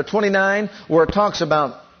Deuteronomy chapter 29, where it talks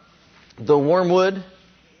about the wormwood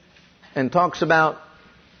and talks about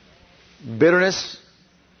bitterness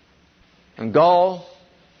and gall.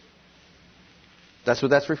 That's what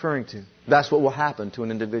that's referring to. That's what will happen to an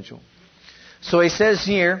individual. So he says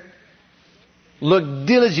here, look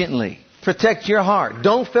diligently. Protect your heart.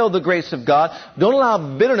 Don't fail the grace of God. Don't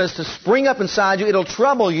allow bitterness to spring up inside you. It'll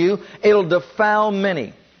trouble you. It'll defile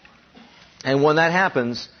many. And when that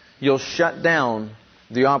happens, you'll shut down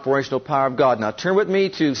the operational power of God. Now turn with me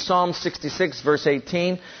to Psalm 66, verse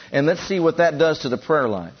 18, and let's see what that does to the prayer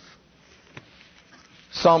life.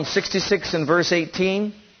 Psalm 66 and verse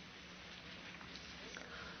 18.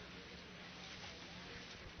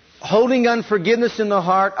 Holding unforgiveness in the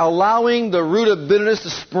heart, allowing the root of bitterness to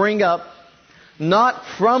spring up, not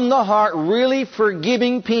from the heart, really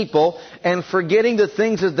forgiving people and forgetting the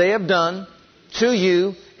things that they have done to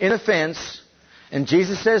you in offense. And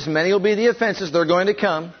Jesus says many will be the offenses that are going to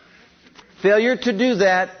come. Failure to do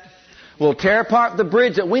that will tear apart the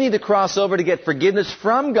bridge that we need to cross over to get forgiveness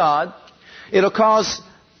from God. It'll cause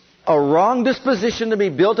a wrong disposition to be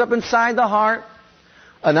built up inside the heart,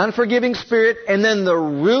 an unforgiving spirit, and then the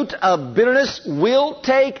root of bitterness will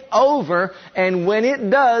take over. And when it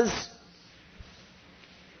does,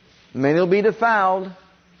 many will be defiled.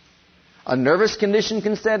 A nervous condition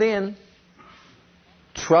can set in.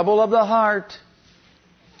 Trouble of the heart.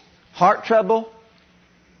 Heart trouble.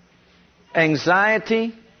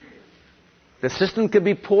 Anxiety. The system could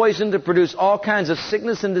be poisoned to produce all kinds of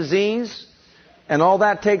sickness and disease. And all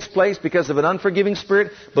that takes place because of an unforgiving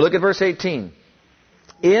spirit. But look at verse 18.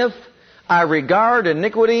 If I regard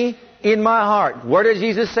iniquity in my heart. Where did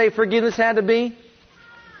Jesus say forgiveness had to be?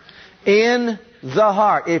 In the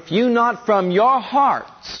heart. If you not from your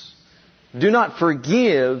hearts do not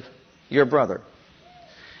forgive your brother.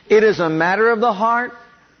 It is a matter of the heart.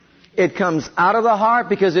 It comes out of the heart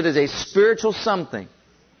because it is a spiritual something.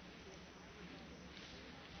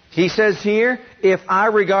 He says here, if I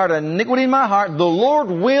regard iniquity in my heart, the Lord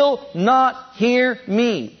will not hear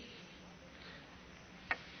me.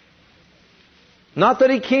 Not that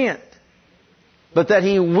He can't, but that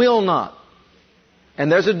He will not.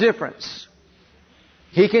 And there's a difference.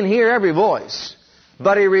 He can hear every voice,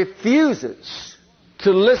 but He refuses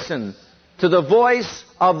to listen to the voice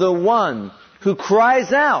of the one who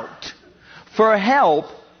cries out for help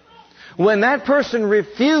when that person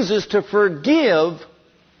refuses to forgive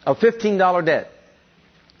a $15 debt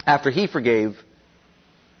after he forgave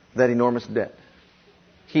that enormous debt.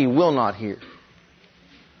 He will not hear.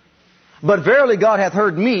 But verily God hath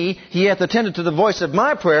heard me, He hath attended to the voice of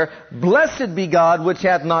my prayer. Blessed be God which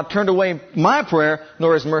hath not turned away my prayer,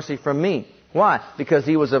 nor His mercy from me. Why? Because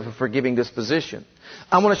He was of a forgiving disposition.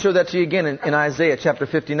 I want to show that to you again in Isaiah chapter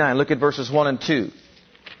 59. Look at verses 1 and 2.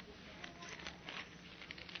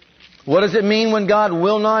 What does it mean when God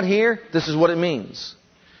will not hear? This is what it means.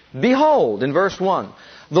 Behold, in verse 1,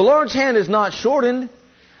 the Lord's hand is not shortened,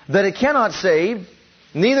 that it cannot save,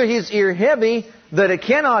 neither His ear heavy, that it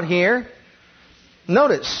cannot hear.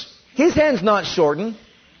 Notice, His hand's not shortened,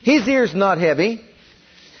 His ear's not heavy,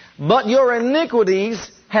 but your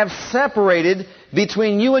iniquities have separated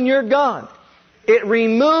between you and your God. It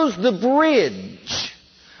removes the bridge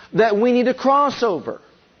that we need to cross over.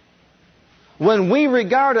 When we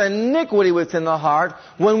regard iniquity within the heart,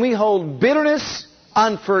 when we hold bitterness,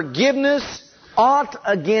 unforgiveness, aught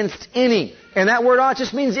against any. And that word ought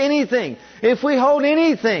just means anything. If we hold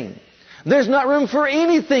anything, there's not room for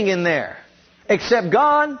anything in there except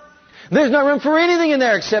God. There's not room for anything in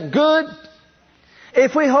there except good.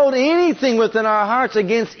 If we hold anything within our hearts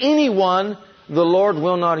against anyone, the Lord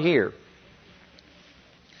will not hear.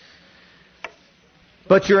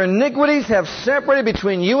 But your iniquities have separated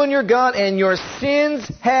between you and your God, and your sins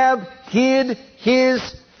have hid His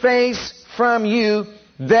face from you,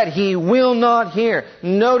 that He will not hear.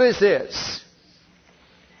 Notice this.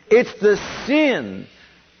 It's the sin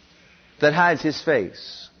that hides His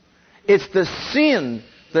face. It's the sin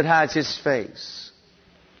that hides His face.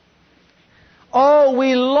 Oh,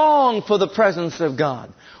 we long for the presence of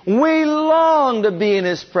God. We long to be in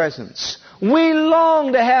His presence. We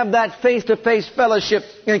long to have that face-to-face fellowship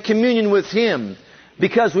and communion with Him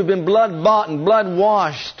because we've been blood-bought and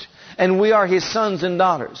blood-washed and we are His sons and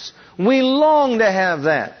daughters. We long to have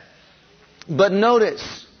that. But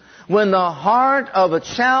notice, when the heart of a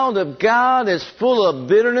child of God is full of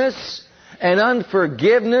bitterness and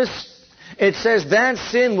unforgiveness, it says that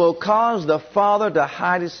sin will cause the Father to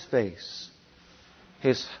hide His face.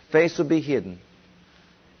 His face will be hidden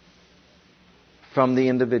from the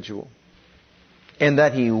individual, and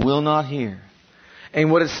that He will not hear.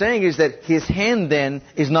 And what it's saying is that His hand then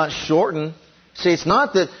is not shortened. See, it's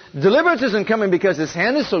not that deliverance isn't coming because His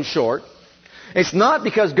hand is so short. It's not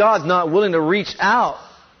because God's not willing to reach out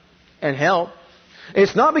and help.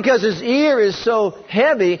 It's not because His ear is so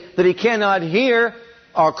heavy that He cannot hear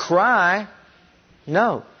or cry.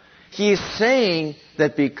 No. He is saying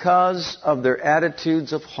that because of their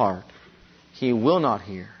attitudes of heart, He will not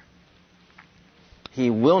hear. He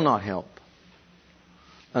will not help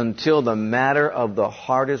until the matter of the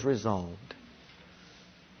heart is resolved.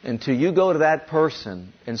 until you go to that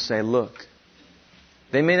person and say, look.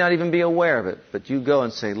 They may not even be aware of it, but you go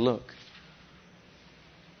and say, look,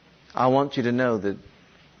 I want you to know that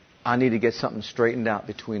I need to get something straightened out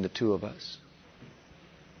between the two of us.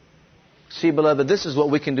 See, beloved, this is what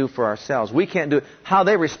we can do for ourselves. We can't do it. How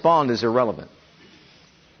they respond is irrelevant.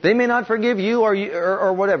 They may not forgive you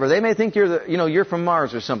or whatever. They may think you're from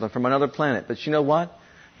Mars or something, from another planet. But you know what?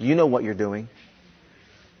 You know what you're doing.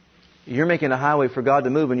 You're making a highway for God to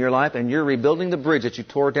move in your life, and you're rebuilding the bridge that you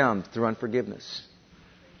tore down through unforgiveness,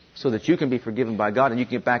 so that you can be forgiven by God and you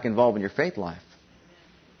can get back involved in your faith life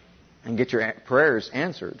and get your prayers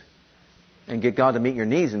answered and get God to meet your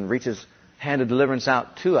needs and reach His hand of deliverance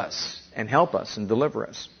out to us and help us and deliver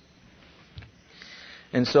us.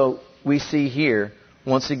 And so we see here,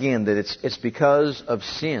 once again, that it's because of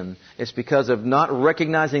sin. It's because of not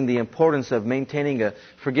recognizing the importance of maintaining a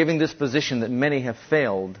forgiving disposition that many have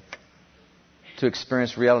failed to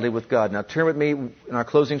experience reality with God. Now turn with me in our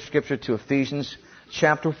closing scripture to Ephesians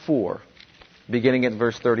chapter 4, beginning at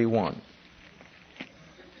verse 31.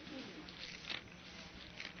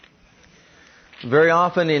 Very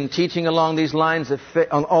often in teaching along the lines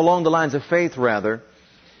of faith,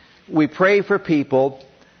 we pray for people,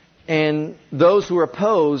 and those who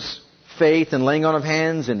oppose faith and laying on of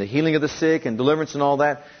hands and the healing of the sick and deliverance and all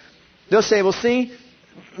that, they'll say, well, see,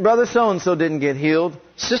 brother so-and-so didn't get healed,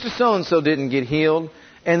 sister so-and-so didn't get healed,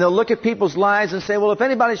 and they'll look at people's lives and say, well, if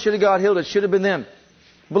anybody should have got healed, it should have been them.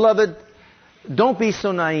 Beloved, don't be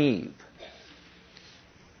so naive.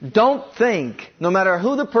 Don't think, no matter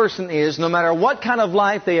who the person is, no matter what kind of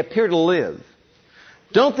life they appear to live,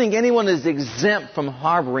 don't think anyone is exempt from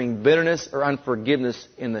harboring bitterness or unforgiveness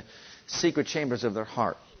in the secret chambers of their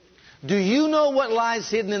heart. Do you know what lies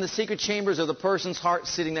hidden in the secret chambers of the person's heart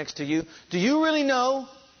sitting next to you? Do you really know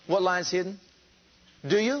what lies hidden?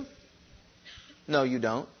 Do you? No, you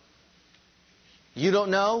don't. You don't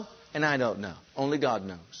know, and I don't know. Only God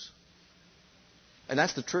knows. And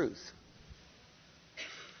that's the truth.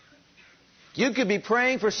 You could be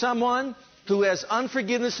praying for someone who has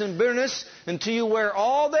unforgiveness and bitterness until you wear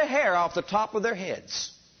all the hair off the top of their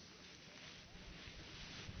heads.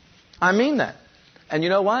 I mean that. And you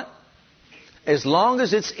know what? As long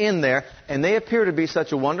as it's in there, and they appear to be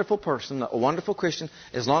such a wonderful person, a wonderful Christian,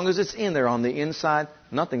 as long as it's in there on the inside,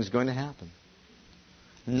 nothing's going to happen.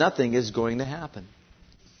 Nothing is going to happen.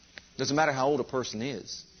 Doesn't matter how old a person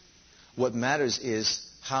is. What matters is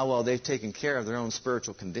how well they've taken care of their own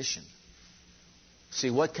spiritual condition. See,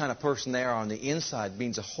 what kind of person they are on the inside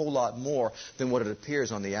means a whole lot more than what it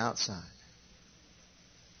appears on the outside.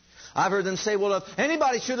 I've heard them say, well, if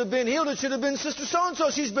anybody should have been healed, it should have been Sister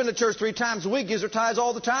So-and-so. She's been to church 3 times a week, gives her tithes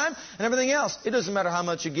all the time, and everything else. It doesn't matter how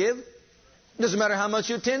much you give. It doesn't matter how much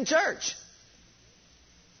you attend church.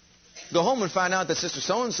 Go home and find out that Sister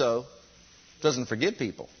So-and-so doesn't forgive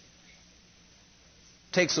people.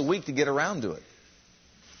 Takes a week to get around to it.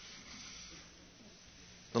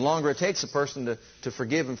 The longer it takes a person to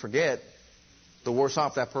forgive and forget, the worse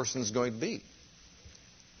off that person is going to be.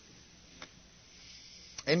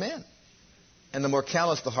 Amen. And the more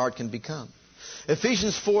callous the heart can become.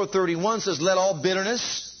 Ephesians 4:31 says, let all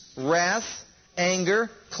bitterness, wrath, anger,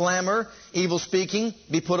 clamor, evil speaking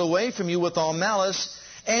be put away from you with all malice,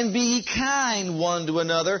 and be ye kind one to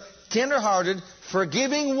another, tenderhearted,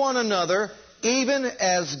 forgiving one another, even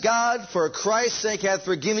as God for Christ's sake hath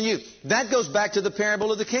forgiven you. That goes back to the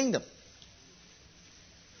parable of the kingdom.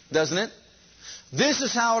 Doesn't it? This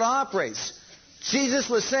is how it operates. Jesus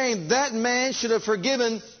was saying that man should have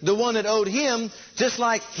forgiven the one that owed him, just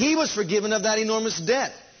like he was forgiven of that enormous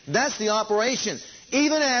debt. That's the operation.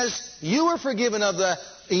 Even as you were forgiven of the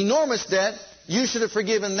enormous debt, you should have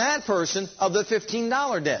forgiven that person of the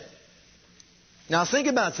 $15 debt. Now think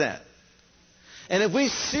about that. And if we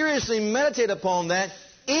seriously meditate upon that,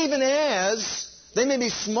 even as they may be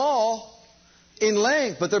small in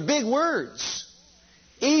length, but they're big words.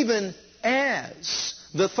 Even as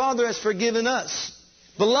the Father has forgiven us.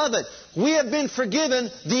 Beloved, we have been forgiven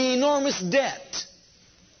the enormous debt.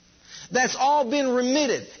 That's all been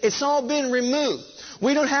remitted. It's all been removed.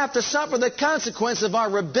 We don't have to suffer the consequence of our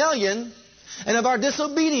rebellion and of our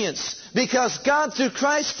disobedience, because God through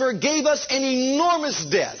Christ forgave us an enormous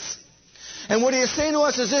debt. And what He is saying to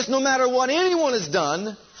us is this: no matter what anyone has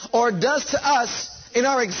done or does to us in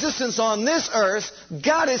our existence on this earth,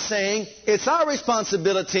 God is saying it's our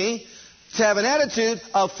responsibility to have an attitude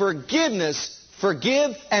of forgiveness.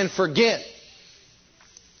 Forgive and forget.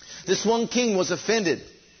 This one king was offended.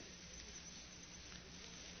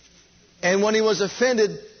 And when he was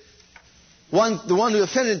offended, the one who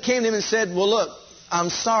offended came to him and said, well, look, I'm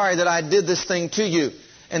sorry that I did this thing to you.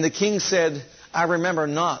 And the king said, I remember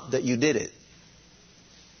not that you did it.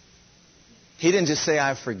 He didn't just say,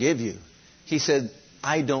 I forgive you. He said,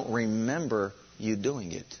 I don't remember you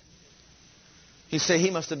doing it. You say he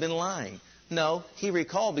must have been lying. No, he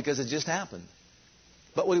recalled because it just happened.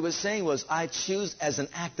 But what he was saying was, I choose as an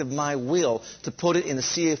act of my will to put it in the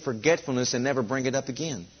sea of forgetfulness and never bring it up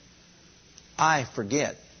again. I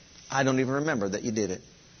forget. I don't even remember that you did it.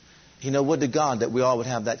 You know, would to God that we all would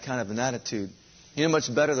have that kind of an attitude. You know how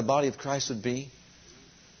much better the body of Christ would be?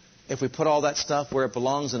 If we put all that stuff where it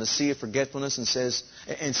belongs in a sea of forgetfulness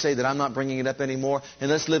and say that I'm not bringing it up anymore, and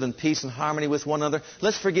let's live in peace and harmony with one another.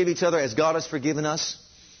 Let's forgive each other as God has forgiven us.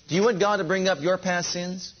 Do you want God to bring up your past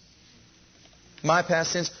sins? My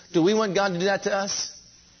past sins? Do we want God to do that to us?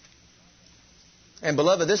 And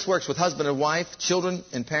beloved, this works with husband and wife, children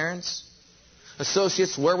and parents,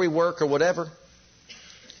 associates, where we work or whatever.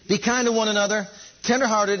 Be kind to one another,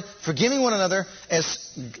 tenderhearted, forgiving one another,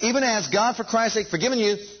 even as God for Christ's sake forgiven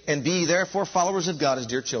you, and be therefore followers of God as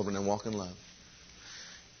dear children and walk in love.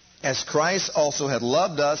 As Christ also had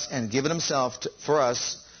loved us and given himself for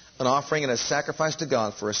us, an offering and a sacrifice to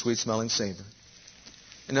God for a sweet-smelling savor.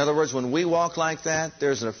 In other words, when we walk like that,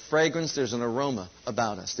 there's a fragrance, there's an aroma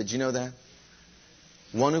about us. Did you know that?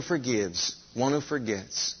 One who forgives, one who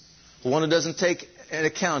forgets, one who doesn't take an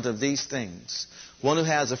account of these things, one who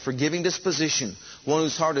has a forgiving disposition, one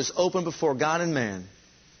whose heart is open before God and man,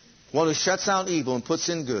 one who shuts out evil and puts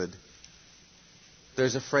in good.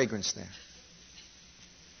 There's a fragrance there.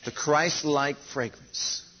 The Christ-like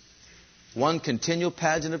fragrance. One continual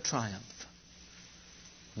pageant of triumph.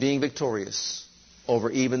 Being victorious over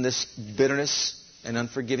even this bitterness and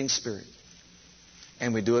unforgiving spirit.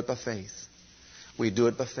 And we do it by faith. We do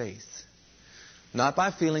it by faith. Not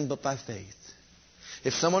by feeling, but by faith.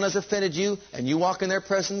 If someone has offended you and you walk in their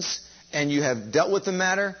presence and you have dealt with the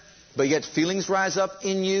matter, but yet feelings rise up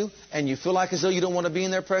in you and you feel like as though you don't want to be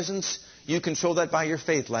in their presence, you control that by your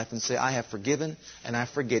faith life and say, I have forgiven and I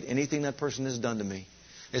forget anything that person has done to me.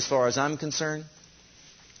 As far as I'm concerned,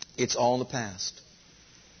 it's all in the past.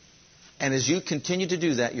 And as you continue to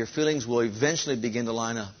do that, your feelings will eventually begin to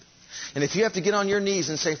line up. And if you have to get on your knees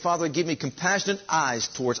and say, Father, give me compassionate eyes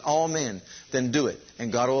towards all men, then do it.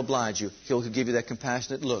 And God will oblige you. He'll give you that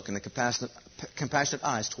compassionate look and the compassionate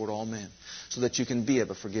eyes toward all men so that you can be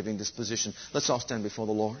of a forgiving disposition. Let's all stand before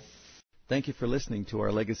the Lord. Thank you for listening to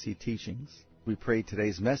our legacy teachings. We pray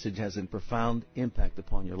today's message has a profound impact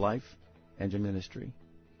upon your life and your ministry.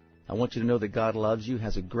 I want you to know that God loves you,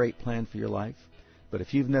 has a great plan for your life. But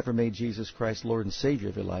if you've never made Jesus Christ Lord and Savior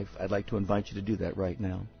of your life, I'd like to invite you to do that right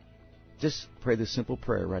now. Just pray this simple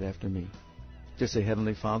prayer right after me. Just say,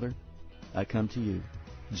 Heavenly Father, I come to you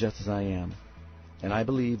just as I am. And I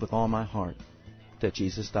believe with all my heart that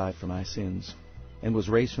Jesus died for my sins and was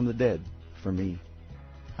raised from the dead for me.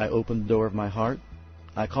 I open the door of my heart.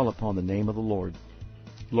 I call upon the name of the Lord.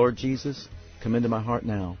 Lord Jesus, come into my heart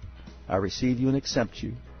now. I receive you and accept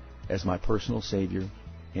you as my personal Savior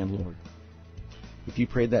and Lord. If you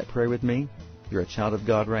prayed that prayer with me, you're a child of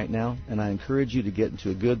God right now, and I encourage you to get into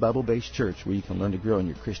a good Bible-based church where you can learn to grow in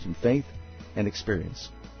your Christian faith and experience.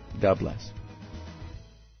 God bless.